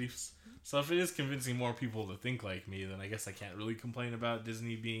their beliefs. So if it is convincing more people to think like me, then I guess I can't really complain about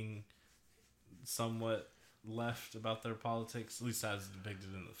Disney being somewhat left about their politics, at least as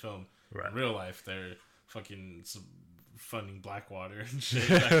depicted in the film. Right. In real life, they're fucking funding Blackwater and shit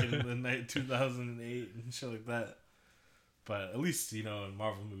back in the night 2008 and shit like that. But at least, in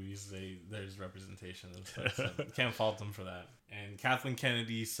Marvel movies, there's representation and stuff. So can't fault them for that. And Kathleen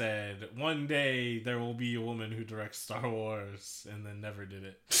Kennedy said, "One day there will be a woman who directs Star Wars," and then never did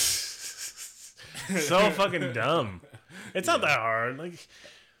it. So fucking dumb. It's not that hard. Like,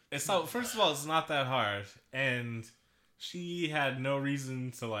 it's not. First of all, it's not that hard, and she had no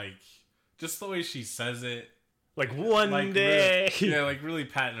reason to like. Just the way she says it. Like, one day. Really, really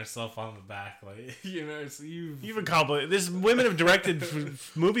patting herself on the back. Like, so you've accomplished. There's women have directed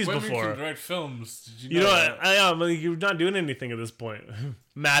movies women before. Can direct films. Did you know that? I am. You're not doing anything at this point,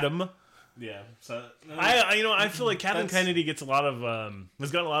 madam. Yeah. So I feel like Kathleen Kennedy gets a lot of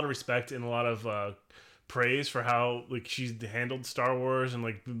has gotten a lot of respect and a lot of praise for how like she's handled Star Wars, and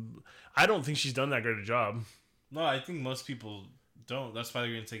like I don't think she's done that great a job. No, I think most people don't. That's why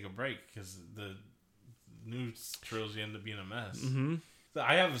they're gonna take a break, because the new trilogy ended up being a mess. Mm-hmm.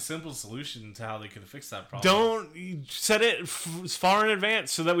 I have a simple solution to how they could have fixed that problem. Don't set it far in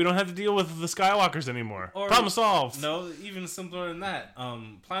advance so that we don't have to deal with the Skywalkers anymore. Problem solved. No, even simpler than that.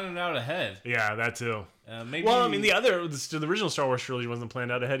 Plan it out ahead. Yeah, that too. Maybe. Well, I mean, the original Star Wars trilogy wasn't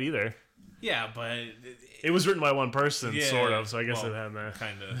planned out ahead either. Yeah, but it was written by one person, sort of. So I guess it had that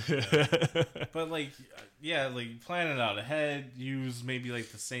kind of. Yeah. But like plan it out ahead. Use maybe like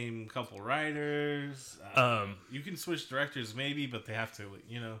the same couple writers. You can switch directors maybe, but they have to.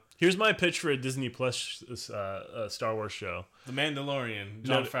 Here's my pitch for a Disney Plus Star Wars show. The Mandalorian.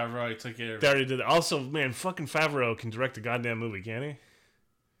 Jon Favreau already took care of it. They already did it. Also, man, fucking Favreau can direct a goddamn movie, can't he?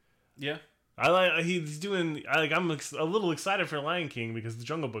 Yeah. I'm a little excited for Lion King because the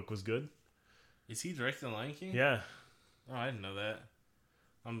Jungle Book was good. Is he directing The Lion King? Yeah. Oh, I didn't know that.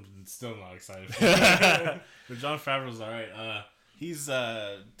 I'm still not excited for it. But Jon Favreau's alright. He's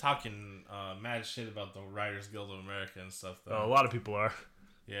talking mad shit about the Writers Guild of America and stuff, though. Oh, a lot of people are.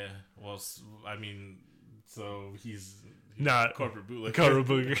 Yeah. Well, I mean, so he's not corporate bootlegger. Corporate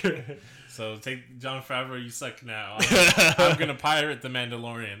bootlegger. So take Jon Favreau, you suck now. I'm gonna pirate The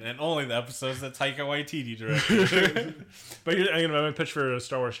Mandalorian, and only the episodes that Taika Waititi directed. But my pitch for a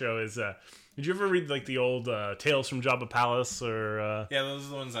Star Wars show is: did you ever read like the old Tales from Jabba Palace or? Yeah, those are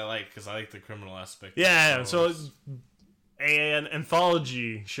the ones I like because I like the criminal aspect. Yeah, so an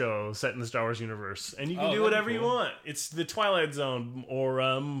anthology show set in the Star Wars universe, and you can do whatever you want. It's the Twilight Zone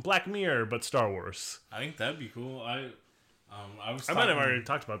or Black Mirror, but Star Wars. I think that'd be cool. I might have already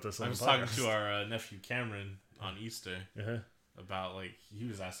talked about this. I was talking to our nephew Cameron on Easter about like he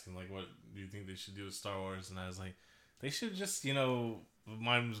was asking like, what do you think they should do with Star Wars? And I was like, they should just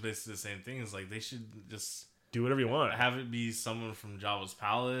mine was basically the same thing. It's like they should just do whatever you want. Have it be someone from Jabba's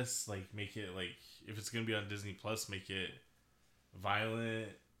palace. Like make it like if it's gonna be on Disney Plus, make it violent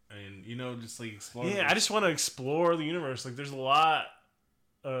and just like explore. Yeah, I just want to explore the universe. Like there's a lot.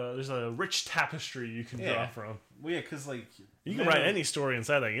 There's a rich tapestry you can draw from. Well, yeah, because like you can write any story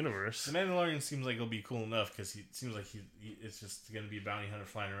inside that universe. The Mandalorian seems like it'll be cool enough because he seems like it's just gonna be a bounty hunter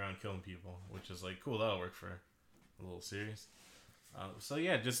flying around killing people, which is like cool. That'll work for a little series. So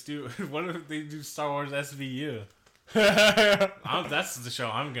yeah, just do. What if they do Star Wars SVU? That's the show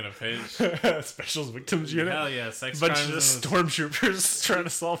I'm gonna pitch. Special Victims Unit. Hell yeah, sex bunch crimes. Bunch of stormtroopers trying to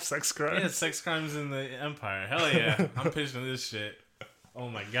solve sex crimes. Yeah, sex crimes in the Empire. Hell yeah, I'm pitching this shit. Oh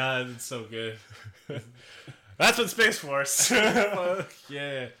my god, it's so good. That's what Space Force. Fuck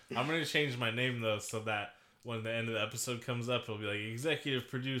yeah. I'm gonna change my name though, so that when the end of the episode comes up, it'll be like executive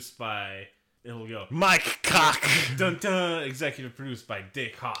produced by. It'll go Mike Cock. Dun dun. Executive produced by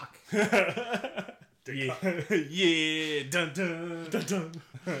Dick Hawk. Yeah, yeah. Dun dun dun dun.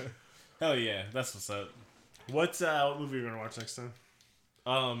 Hell yeah, that's what's up. What movie are you gonna watch next time?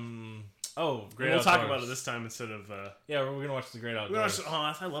 Oh, Great We'll Outdoors. talk about it this time instead of... Yeah, we're gonna watch The Great Outdoors.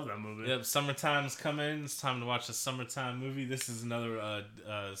 I love that movie. Yep, summertime's coming. It's time to watch a summertime movie. This is another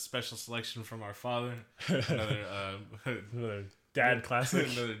special selection from our father. Another dad classic.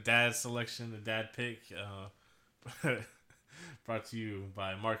 Another dad selection, a dad pick. Brought to you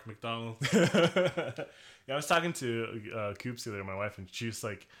by Mark McDonald. Yeah, I was talking to Coops the other day, my wife, and she was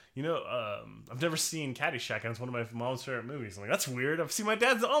like, I've never seen Caddyshack, and it's one of my mom's favorite movies. I'm like, that's weird. I've seen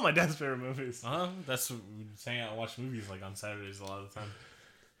all my dad's favorite movies. That's what we just hang out and watch movies like on Saturdays a lot of the time.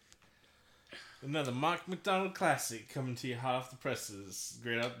 Another Mark McDonald classic coming to you hot off the presses.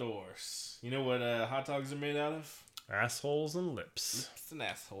 Great Outdoors. You know what hot dogs are made out of? Assholes and lips. Lips and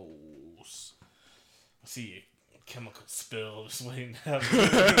assholes. I see a chemical spill just waiting to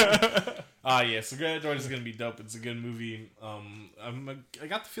happen. Yeah, so Great Outdoors is going to be dope. It's a good movie. I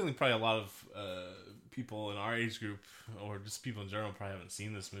got the feeling probably a lot of people in our age group, or just people in general, probably haven't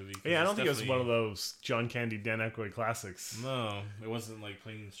seen this movie. Yeah, I don't think it was one of those John Candy, Dan Aykroyd classics. No, it wasn't like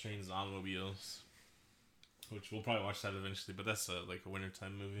Planes, Trains, and Automobiles, which we'll probably watch that eventually, but that's like a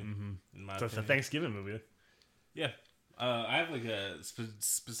wintertime movie, in my opinion. It's a Thanksgiving movie. Yeah. I have like a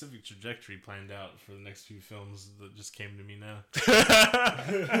specific trajectory planned out for the next few films that just came to me now.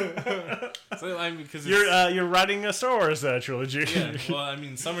 So, I mean, because you're writing a Star Wars trilogy. Yeah, well, I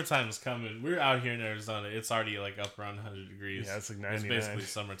mean, summertime is coming. We're out here in Arizona. It's already like up around 100 degrees. Yeah, it's like 99. It's basically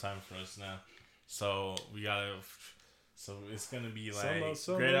summertime for us now. So we gotta. So it's gonna be like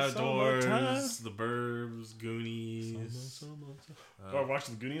Great Outdoors, The Burbs, Goonies.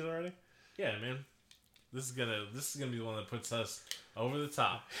 Watching the Goonies already? Yeah, man. This is gonna be the one that puts us over the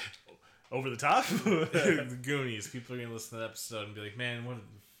top. Over the top? The Goonies. People are gonna listen to the episode and be like, "Man,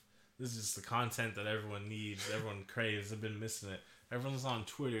 this is just the content that everyone needs, everyone craves. I've been missing it." Everyone's on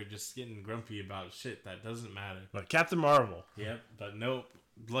Twitter just getting grumpy about shit that doesn't matter. Like Captain Marvel. Yep, but nope.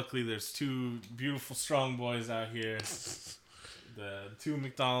 Luckily, there's two beautiful, strong boys out here. The two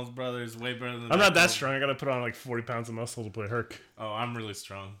McDonald's brothers, way better than. I'm not that strong. I gotta put on like 40 pounds of muscle to play Herc. Oh, I'm really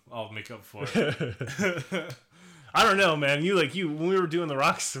strong. I'll make up for it. I don't know, man. When we were doing the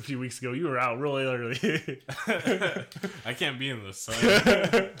Rocks a few weeks ago, you were out really early. I can't be in this, so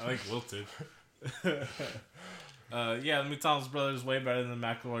I like wilted. Yeah, the McDonald's brothers way better than the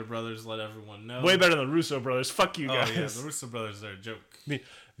McElroy brothers. Let everyone know. Way better than the Russo brothers. Fuck you guys. Oh yeah, the Russo brothers are a joke.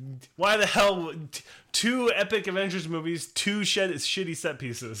 Why the hell? Two epic Avengers movies, two shitty set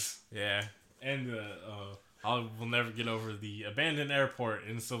pieces. Yeah, and we'll never get over the abandoned airport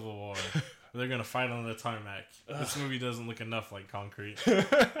in Civil War. They're gonna fight on the tarmac. This movie doesn't look enough like concrete.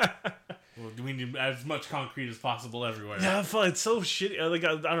 Well, we need as much concrete as possible everywhere. Yeah, it's so shitty. Like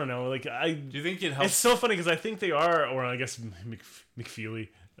I don't know. Like Do you think it helps? It's so funny because I think they are, or I guess McFeely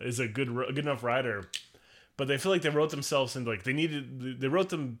is a good enough writer, but they feel like they wrote themselves into they wrote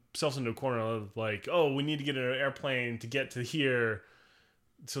themselves into a corner of like, oh, we need to get an airplane to get to here,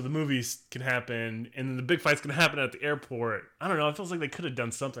 so the movies can happen, and then the big fight's gonna happen at the airport. I don't know. It feels like they could have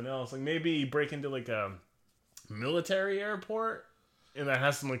done something else, like maybe break into like a military airport. And that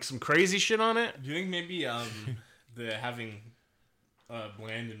has some crazy shit on it. Do you think maybe the having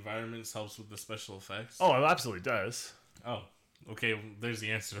bland environments helps with the special effects? Oh, it absolutely does. Oh, okay. Well, there's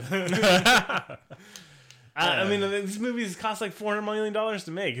the answer. I mean, these movies cost like $400 million to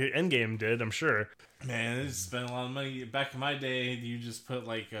make. Endgame did, I'm sure. Man, they just spent a lot of money. Back in my day, you just put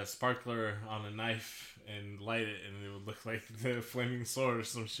like a sparkler on a knife and light it, and it would look like the flaming sword or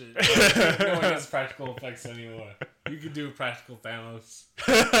some shit. No one has practical effects anymore. You could do a practical Thanos.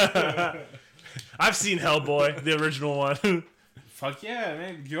 I've seen Hellboy, the original one. Fuck yeah,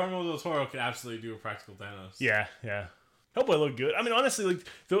 man. Guillermo del Toro could absolutely do a practical Thanos. Yeah. Hellboy looked good. I mean, honestly, like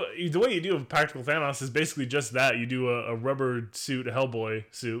the way you do a practical Thanos is basically just that. You do a rubber suit, a Hellboy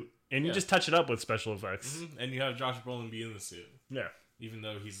suit, and you just touch it up with special effects. Mm-hmm. And you have Josh Brolin be in the suit. Yeah. Even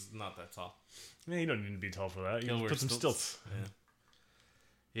though he's not that tall. Yeah, you don't need to be tall for that. You can put some stilts.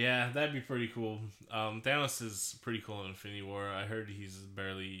 Yeah, that'd be pretty cool. Thanos is pretty cool in Infinity War. I heard he's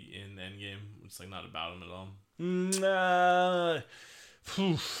barely in Endgame. It's like not about him at all.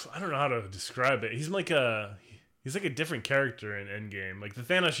 I don't know how to describe it. He's like a different character in Endgame. Like the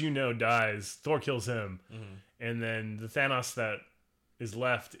Thanos dies, Thor kills him, and then the Thanos that is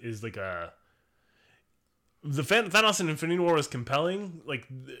left is like a. The Thanos in Infinity War is compelling. Like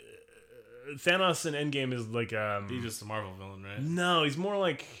Thanos in Endgame is like he's just a Marvel villain, right? No, he's more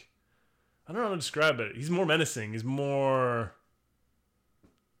like, I don't know how to describe it. He's more menacing. He's more.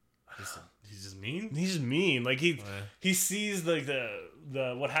 He's just mean. He's just mean. Like he sees like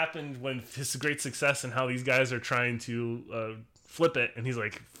the what happened when his great success and how these guys are trying to flip it, and he's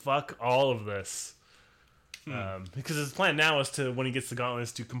like, fuck all of this. Because his plan now is to, when he gets the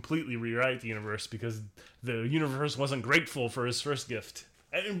gauntlets, to completely rewrite the universe because the universe wasn't grateful for his first gift.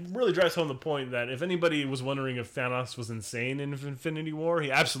 And it really drives home the point that if anybody was wondering if Thanos was insane in Infinity War,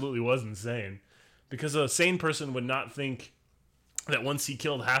 he absolutely was insane. Because a sane person would not think that once he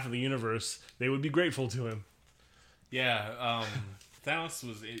killed half of the universe, they would be grateful to him. Yeah, Thanos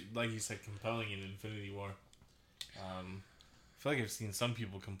was, like you said, compelling in Infinity War. I feel like I've seen some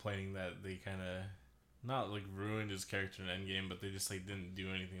people complaining that they kind of not like ruined his character in Endgame, but they just like didn't do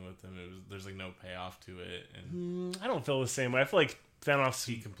anything with him. There's like no payoff to it, and I don't feel the same way. I feel like Thanos,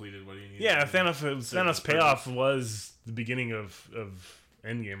 he completed what he needed. Yeah, Thanos' payoff was the beginning of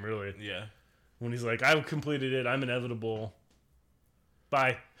Endgame, really. Yeah, when he's like, "I've completed it. I'm inevitable.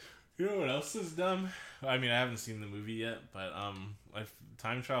 Bye." You know what else is dumb? I mean, I haven't seen the movie yet, but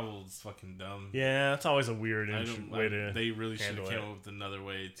time travel is fucking dumb. Yeah, it's always a weird way to. They really should have handle came up with another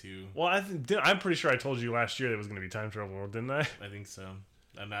way to. Well, I'm pretty sure I told you last year that it was going to be time travel, didn't I? I think so,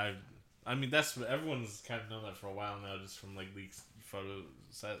 and I mean that's what everyone's kind of known that for a while now, just from like leaks, photo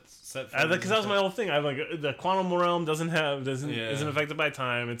sets. Because that was my whole thing. I'm like, the quantum realm isn't affected by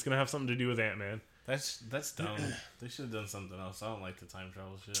time. It's going to have something to do with Ant-Man. That's dumb. They should have done something else. I don't like the time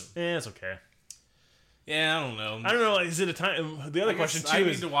travel shit. Yeah, it's okay. Yeah, I don't know. I don't know. Is it a time? The other question too I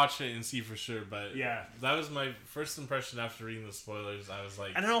is need to watch it and see for sure. But yeah, that was my first impression after reading the spoilers. I was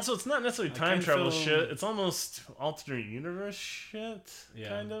like, and also it's not necessarily time travel shit. It's almost alternate universe shit. Yeah.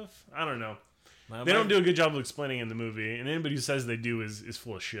 Kind of. I don't know. They don't do a good job of explaining it in the movie, and anybody who says they do is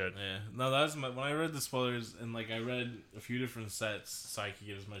full of shit. Yeah. No, that was when I read the spoilers, and like I read a few different sets so I could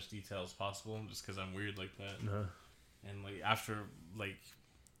get as much detail as possible, just because I'm weird like that. Uh-huh. And like after like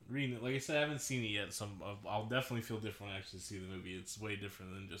reading it, like I said, I haven't seen it yet, so I'll definitely feel different when I actually see the movie. It's way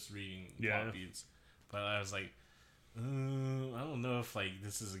different than just reading plot beats. But I was like, I don't know if like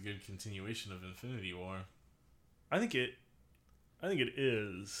this is a good continuation of Infinity War. I think it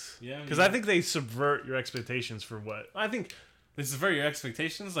is. Yeah. Because I think they subvert your expectations for what I think. They subvert your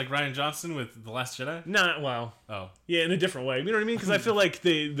expectations, like Rian Johnson with The Last Jedi. Not well. Oh. Yeah, in a different way. You know what I mean? Because I feel like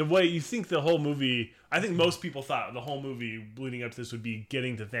the way you think the whole movie. I think most people thought the whole movie leading up to this would be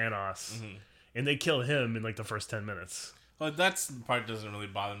getting to Thanos, and they kill him in like the first 10 minutes. Well, that's the part that doesn't really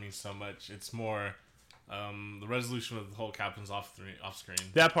bother me so much. It's more the resolution of the whole captain's off screen.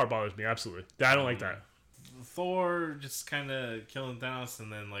 That part bothers me absolutely. I don't like that. Thor just kind of killing Thanos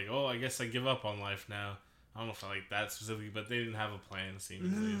and then like, oh, I guess I give up on life now. I don't know if I like that specifically, but they didn't have a plan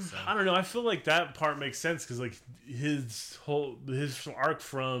seemingly. So. I don't know. I feel like that part makes sense because like his arc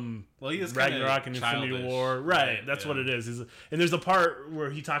from Ragnarok and Infinity War, right? That's what it is. And there's a part where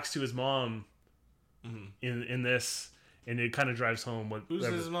he talks to his mom in this, and it kind of drives home what. Who's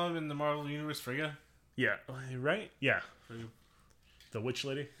his mom in the Marvel Universe? Frigga. Yeah. Right. Yeah. Frigga. The witch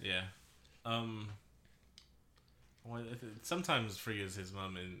lady. Yeah. Well, sometimes Frigga is his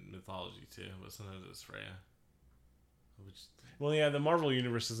mom in mythology too, but sometimes it's Freya. Well, yeah, the Marvel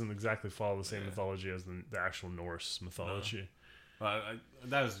universe doesn't exactly follow the same mythology as the actual Norse mythology. No. Well,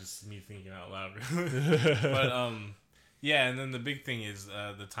 that was just me thinking out loud. But yeah, and then the big thing is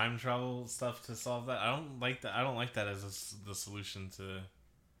the time travel stuff to solve that. I don't like that. I don't like that as the solution to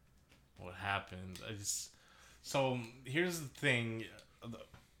what happened. So here's the thing.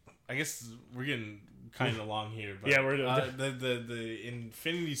 I guess we're getting kind of long here, but yeah, we're the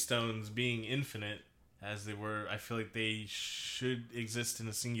Infinity Stones being infinite as they were. I feel like they should exist in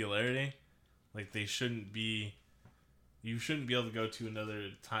a singularity. Like they shouldn't be. You shouldn't be able to go to another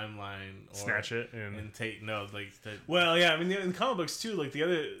timeline or snatch it and take like that. Well, yeah, I mean in comic books too. Like the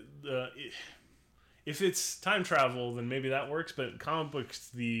other, if it's time travel, then maybe that works. But in comic books,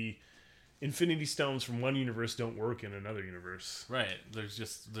 the Infinity Stones from one universe don't work in another universe. Right. There's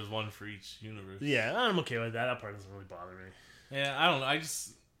one for each universe. Yeah, I'm okay with that. That part doesn't really bother me. Yeah, I don't know.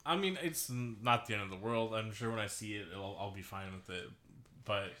 I mean, it's not the end of the world. I'm sure when I see it, I'll be fine with it.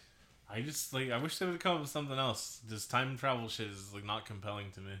 But I just I wish they would come up with something else. This time travel shit is like not compelling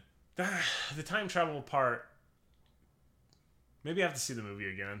to me. The time travel part. Maybe I have to see the movie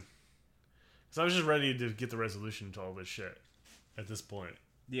again. Because I was just ready to get the resolution to all this shit at this point.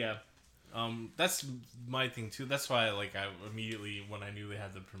 Yeah. That's my thing too. That's why I immediately when I knew they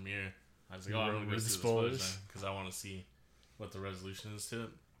had the premiere, I was like, I'm gonna go see the spoilers because I want to see what the resolution is to it.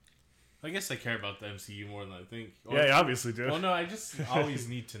 I guess I care about the MCU more than I think. Yeah, I obviously do. Well, no, I just always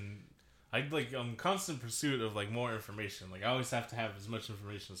need to. I'm constant pursuit of more information. Like I always have to have as much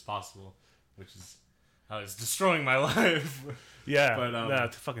information as possible, which is how it's destroying my life. Yeah,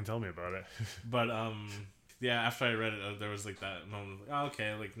 but fucking tell me about it. But yeah, after I read it, there was like that moment of like, oh,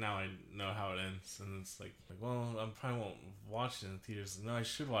 okay, like now I know how it ends, and it's like well, I probably won't watch it in the theaters. No, I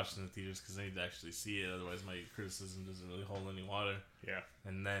should watch it in the theaters because I need to actually see it. Otherwise, my criticism doesn't really hold any water. Yeah.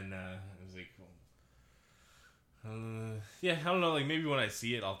 And then it was like, well, yeah, I don't know. Like maybe when I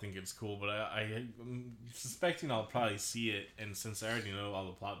see it, I'll think it's cool. But I'm suspecting I'll probably see it, and since I already know all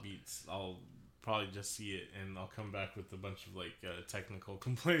the plot beats, I'll probably just see it, and I'll come back with a bunch of like technical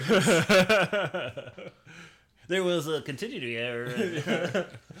complaints. There was a continuity error.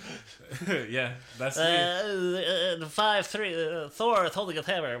 Yeah, that's me. 5-3. Thor is holding his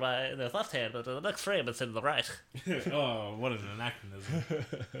hammer by the left hand, but the next frame it's in the right. Oh, what an anachronism.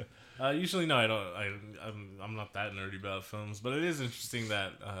 Usually, no, I don't. I'm not that nerdy about films, but it is interesting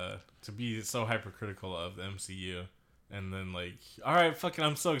that to be so hypercritical of the MCU, and then like, all right, fucking,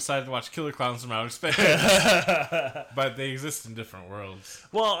 I'm so excited to watch Killer Clowns from Outer Space, but they exist in different worlds.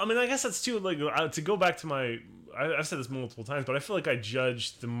 Well, I mean, I guess that's too like to go back to my. I've said this multiple times, but I feel like I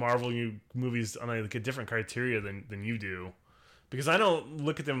judge the Marvel movies on like a different criteria than you do. Because I don't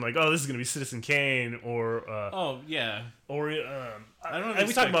look at them like, oh, this is gonna be Citizen Kane or Oh yeah, or I don't. and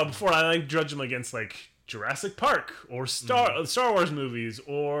we talked about it before. I like judge them against like Jurassic Park or Star Wars movies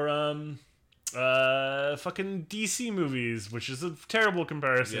or fucking DC movies, which is a terrible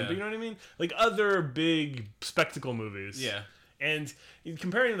comparison. Yeah. But you know what I mean? Like other big spectacle movies. Yeah. And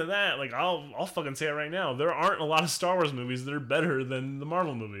comparing to that, like I'll fucking say it right now. There aren't a lot of Star Wars movies that are better than the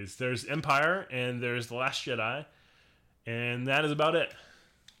Marvel movies. There's Empire and there's The Last Jedi. And that is about it.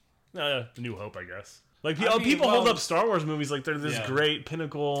 The New Hope, I guess. Like people hold up Star Wars movies like they're this great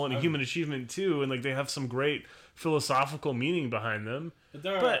pinnacle and a human achievement too, and like they have some great philosophical meaning behind them.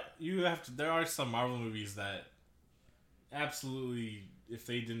 But there are some Marvel movies that absolutely, if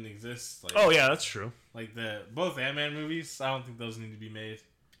they didn't exist, like, oh yeah, that's true. Like both Ant-Man movies, I don't think those need to be made.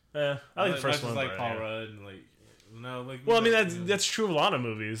 I like the first one. Like Paul Rudd and like. No, like. Well, I mean that's true of a lot of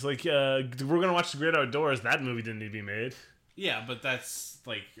movies. Like we're gonna watch The Great Outdoors. That movie didn't need to be made. Yeah, but that's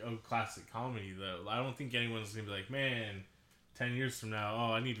like a classic comedy, though. I don't think anyone's gonna be like, man, 10 years from now,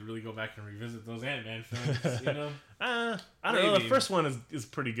 oh, I need to really go back and revisit those Ant-Man films. You know? I don't know. The first one is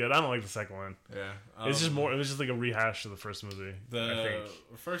pretty good. I don't like the second one. Yeah, it's just more. It was just like a rehash of the first movie. I think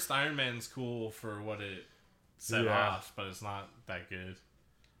the first Iron Man's cool for what it set off, but it's not that good.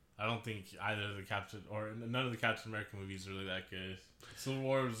 I don't think either of the none of the Captain America movies are really that good. Civil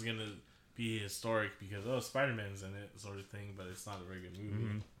War was gonna be historic because Spider-Man's in it, sort of thing, but it's not a very good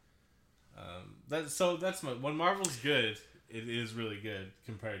movie. Mm-hmm. When Marvel's good, it is really good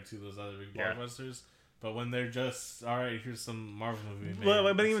compared to those other big blockbusters. But when they're just all right, here's some Marvel movie.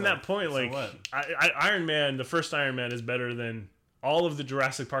 Well, but even that point, like Iron Man, the first Iron Man is better than all of the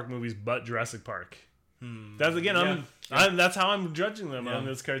Jurassic Park movies, but Jurassic Park. That's again, that's how I'm judging them on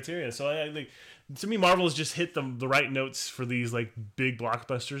this criteria. So I think, to me, Marvel has just hit the right notes for these like big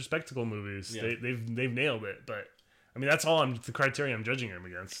blockbuster spectacle movies. Yeah. They've nailed it. But I mean, that's all the criteria I'm judging them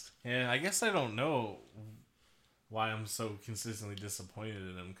against. Yeah, I guess I don't know why I'm so consistently disappointed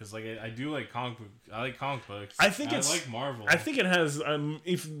in them, because like I do like comic book. I like comic books. I like Marvel. I think it has.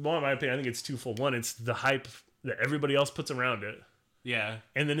 If in my opinion, I think it's twofold. One, it's the hype that everybody else puts around it. Yeah.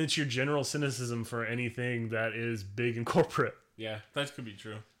 And then it's your general cynicism for anything that is big and corporate. Yeah, that could be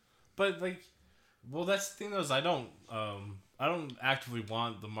true. But like, well, that's the thing though, is I don't actively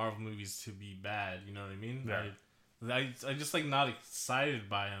want the Marvel movies to be bad, you know what I mean? Yeah. I just like not excited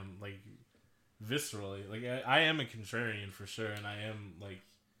by them, like viscerally. Like I am a contrarian for sure, and I am like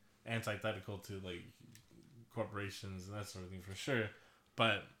antithetical to like corporations and that sort of thing for sure.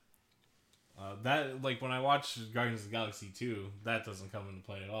 But that, like, when I watch Guardians of the Galaxy 2, that doesn't come into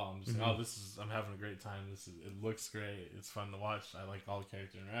play at all. I'm just like, I'm having a great time. It looks great. It's fun to watch. I like all the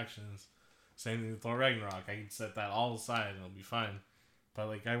character interactions. Same thing with Thor Ragnarok. I can set that all aside and it'll be fine. But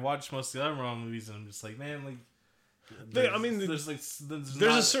like, I watch most of the other Marvel movies and I'm just like, man, like, there's a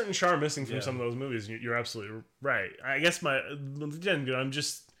certain charm missing from some of those movies. You're absolutely right. I guess I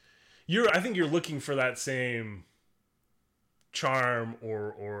think you're looking for that same charm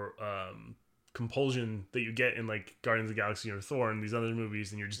or compulsion that you get in like Guardians of the Galaxy or Thor and these other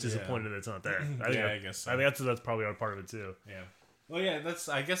movies, and you're just disappointed that it's not there. I guess so. I think that's probably a part of it too. Yeah. Well, yeah,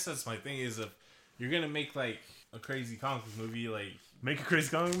 I guess that's my thing, is if you're gonna make like a crazy comic book movie, like make a crazy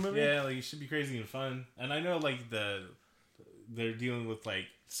comic book movie. Yeah, like it should be crazy and fun. And I know like they're dealing with like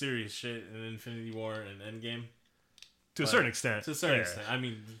serious shit in Infinity War and Endgame. To a certain extent. I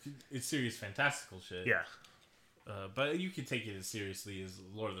mean, it's serious, fantastical shit. Yeah. But you could take it as seriously as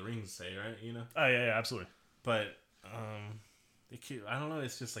Lord of the Rings say, right? You know? Oh, yeah, absolutely. But, I don't know,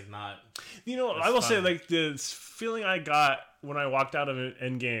 it's just, like, not... You know, I will say, like, the feeling I got when I walked out of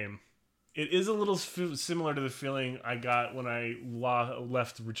Endgame It is a little similar to the feeling I got when I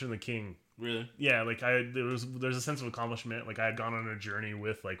left Return of the King. Really? Yeah, like there's a sense of accomplishment. Like I had gone on a journey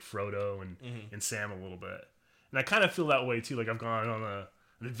with like Frodo and Sam a little bit, and I kind of feel that way too. Like I've gone on an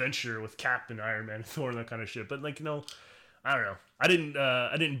adventure with Cap and Iron Man, and Thor, and that kind of shit. But like I don't know. I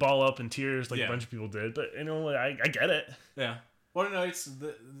didn't ball up in tears like a bunch of people did. But I get it. Yeah. Well, no, it's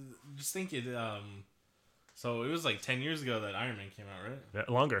just think it. So it was like 10 years ago that Iron Man came out, right? Yeah,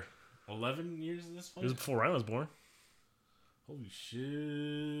 longer. 11 years at this point? It was before Ryan was born. Holy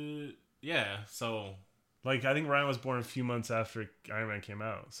shit. Yeah, so... Like, I think Ryan was born a few months after Iron Man came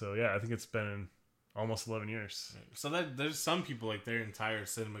out. So, yeah, I think it's been almost 11 years. So there's some people, like, their entire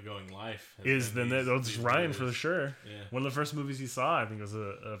cinema-going life... It's Ryan movies. For sure. Yeah. One of the first movies he saw, I think, was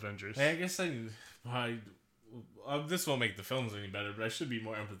Avengers. Hey, I guess this won't make the films any better, but I should be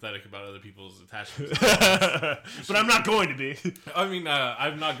more empathetic about other people's attachments. But I'm not going to be. I mean,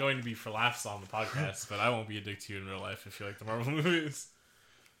 I'm not going to be for laughs on the podcast, but I won't be a dick to you in real life if you like the Marvel movies.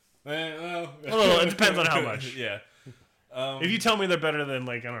 Well, it depends on how much. Yeah. If you tell me they're better than,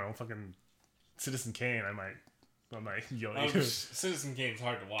 like, I don't know, fucking Citizen Kane, I might yell at you. Citizen Kane's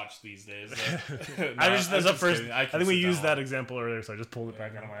hard to watch these days. I think we used that example earlier, so I just pulled it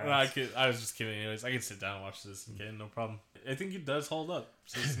back out of my ass. I was just kidding. Anyways, I could sit down and watch Citizen Kane, no problem. I think it does hold up.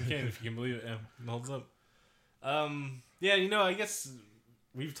 Citizen Kane, if you can believe it, yeah, it holds up. Yeah, I guess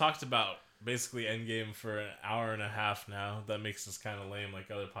we've talked about basically Endgame for an hour and a half now. That makes us kind of lame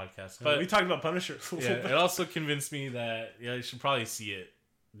like other podcasts. But we talked about Punisher. Yeah, it also convinced me that you should probably see it.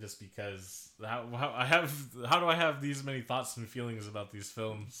 Just because how do I have these many thoughts and feelings about these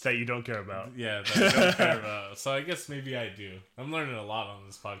films that you don't care about? Yeah, that I don't care about. So I guess maybe I do. I'm learning a lot on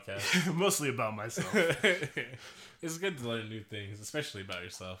this podcast. Mostly about myself. It's good to learn new things, especially about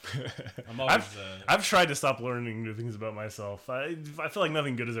yourself. I've tried to stop learning new things about myself. I feel like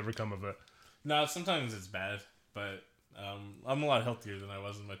nothing good has ever come of it. No, sometimes it's bad, but I'm a lot healthier than I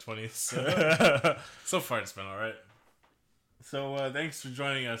was in my 20s. So far, it's been all right. So, thanks for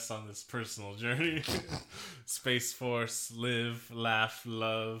joining us on this personal journey. Space Force, live, laugh,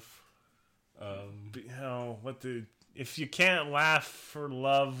 love. If you can't laugh for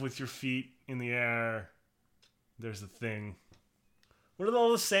love with your feet in the air, there's a thing. What are all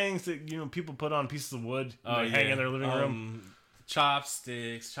those sayings that people put on pieces of wood and hang in their living room?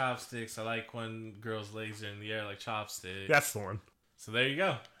 Chopsticks. I like when girls' legs are in the air like chopsticks. That's the one. So there you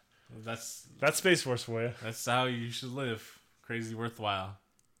go. That's Space Force for you. That's how you should live. Crazy worthwhile.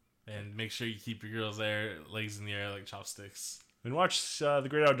 And make sure you keep your girls' legs in the air like chopsticks. And watch The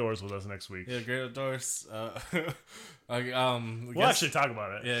Great Outdoors with us next week. Yeah, Great Outdoors. We'll actually talk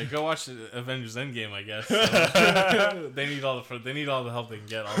about it. Yeah, go watch Avengers Endgame, I guess. They need all the help they can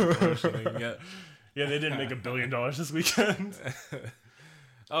get, all the promotion they can get. Yeah, they didn't make $1 billion this weekend.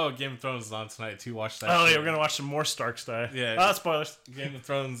 Oh, Game of Thrones is on tonight too. Watch that. Oh, yeah, we're gonna watch some more Starks die. Yeah. Spoilers. Game of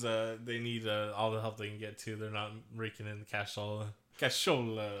Thrones. They need all the help they can get too. They're not raking in the cashola. Man.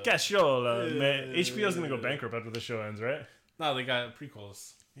 HBO's gonna go bankrupt after the show ends, right? No, they got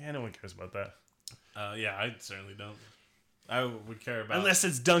prequels. Yeah, no one cares about that. Yeah, I certainly don't. I would care about unless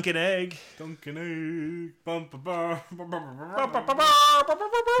it's Dunkin' Egg. Dunkin' Egg.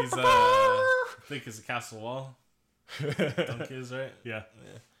 He's thick as a castle wall. Dunk is right. Yeah.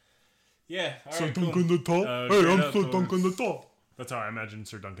 Yeah. All Sir right, Duncan the Tall. Hey, I'm Sir Duncan the Tall. That's how I imagine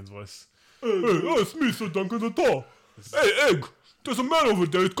Sir Duncan's voice. Hey, it's me, Sir Duncan the Tall. Hey, Egg, there's a man over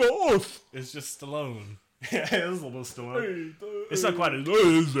there. It's called us. It's just Stallone. Yeah, it's a little Stallone. It's not quite as...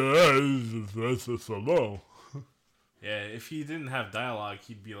 It's Stallone. Yeah, if he didn't have dialogue,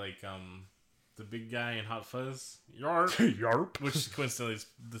 he'd be like the big guy in Hot Fuzz. Yarp. Yarp. Which coincidentally is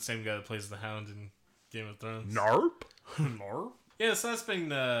the same guy that plays the Hound in Game of Thrones. Narp. Narp. Yeah, so that's been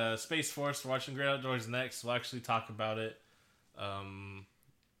Space Force. We're watching Great Outdoors next. We'll actually talk about it.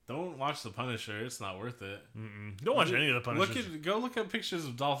 Don't watch The Punisher. It's not worth it. Don't watch any of The Punisher. Go look at pictures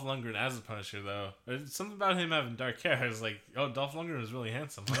of Dolph Lundgren as The Punisher, though. There's something about him having dark hair. I was like, oh, Dolph Lundgren is really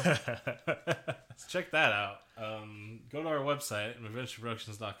handsome, huh? So check that out. Go to our website,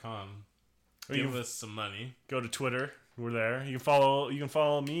 adventureproductions.com. Give us some money. Go to Twitter. We're there. You can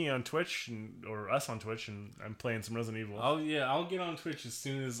follow me on Twitch or us on Twitch, and I'm playing some Resident Evil. I'll get on Twitch as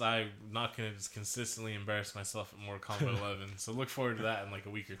soon as I'm not going to just consistently embarrass myself at Mortal Kombat 11. So look forward to that in like a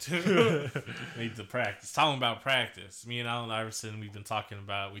week or two. Need to practice. Talking about practice. Me and Allen Iverson, we talking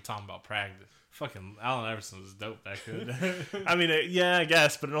about practice. Fucking Allen Iverson was dope back then. I mean, yeah, I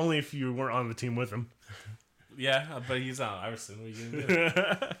guess, but only if you weren't on the team with him. Yeah, but he's Allen Iverson. What are you going to do?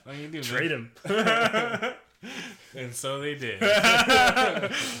 What are you going to do, Trade him. And so they did. All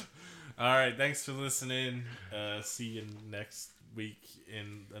right, thanks for listening. See you next week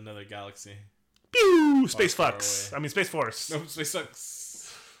in another galaxy. Pew! Space far fucks. away. I mean, Space Force. No, space sucks.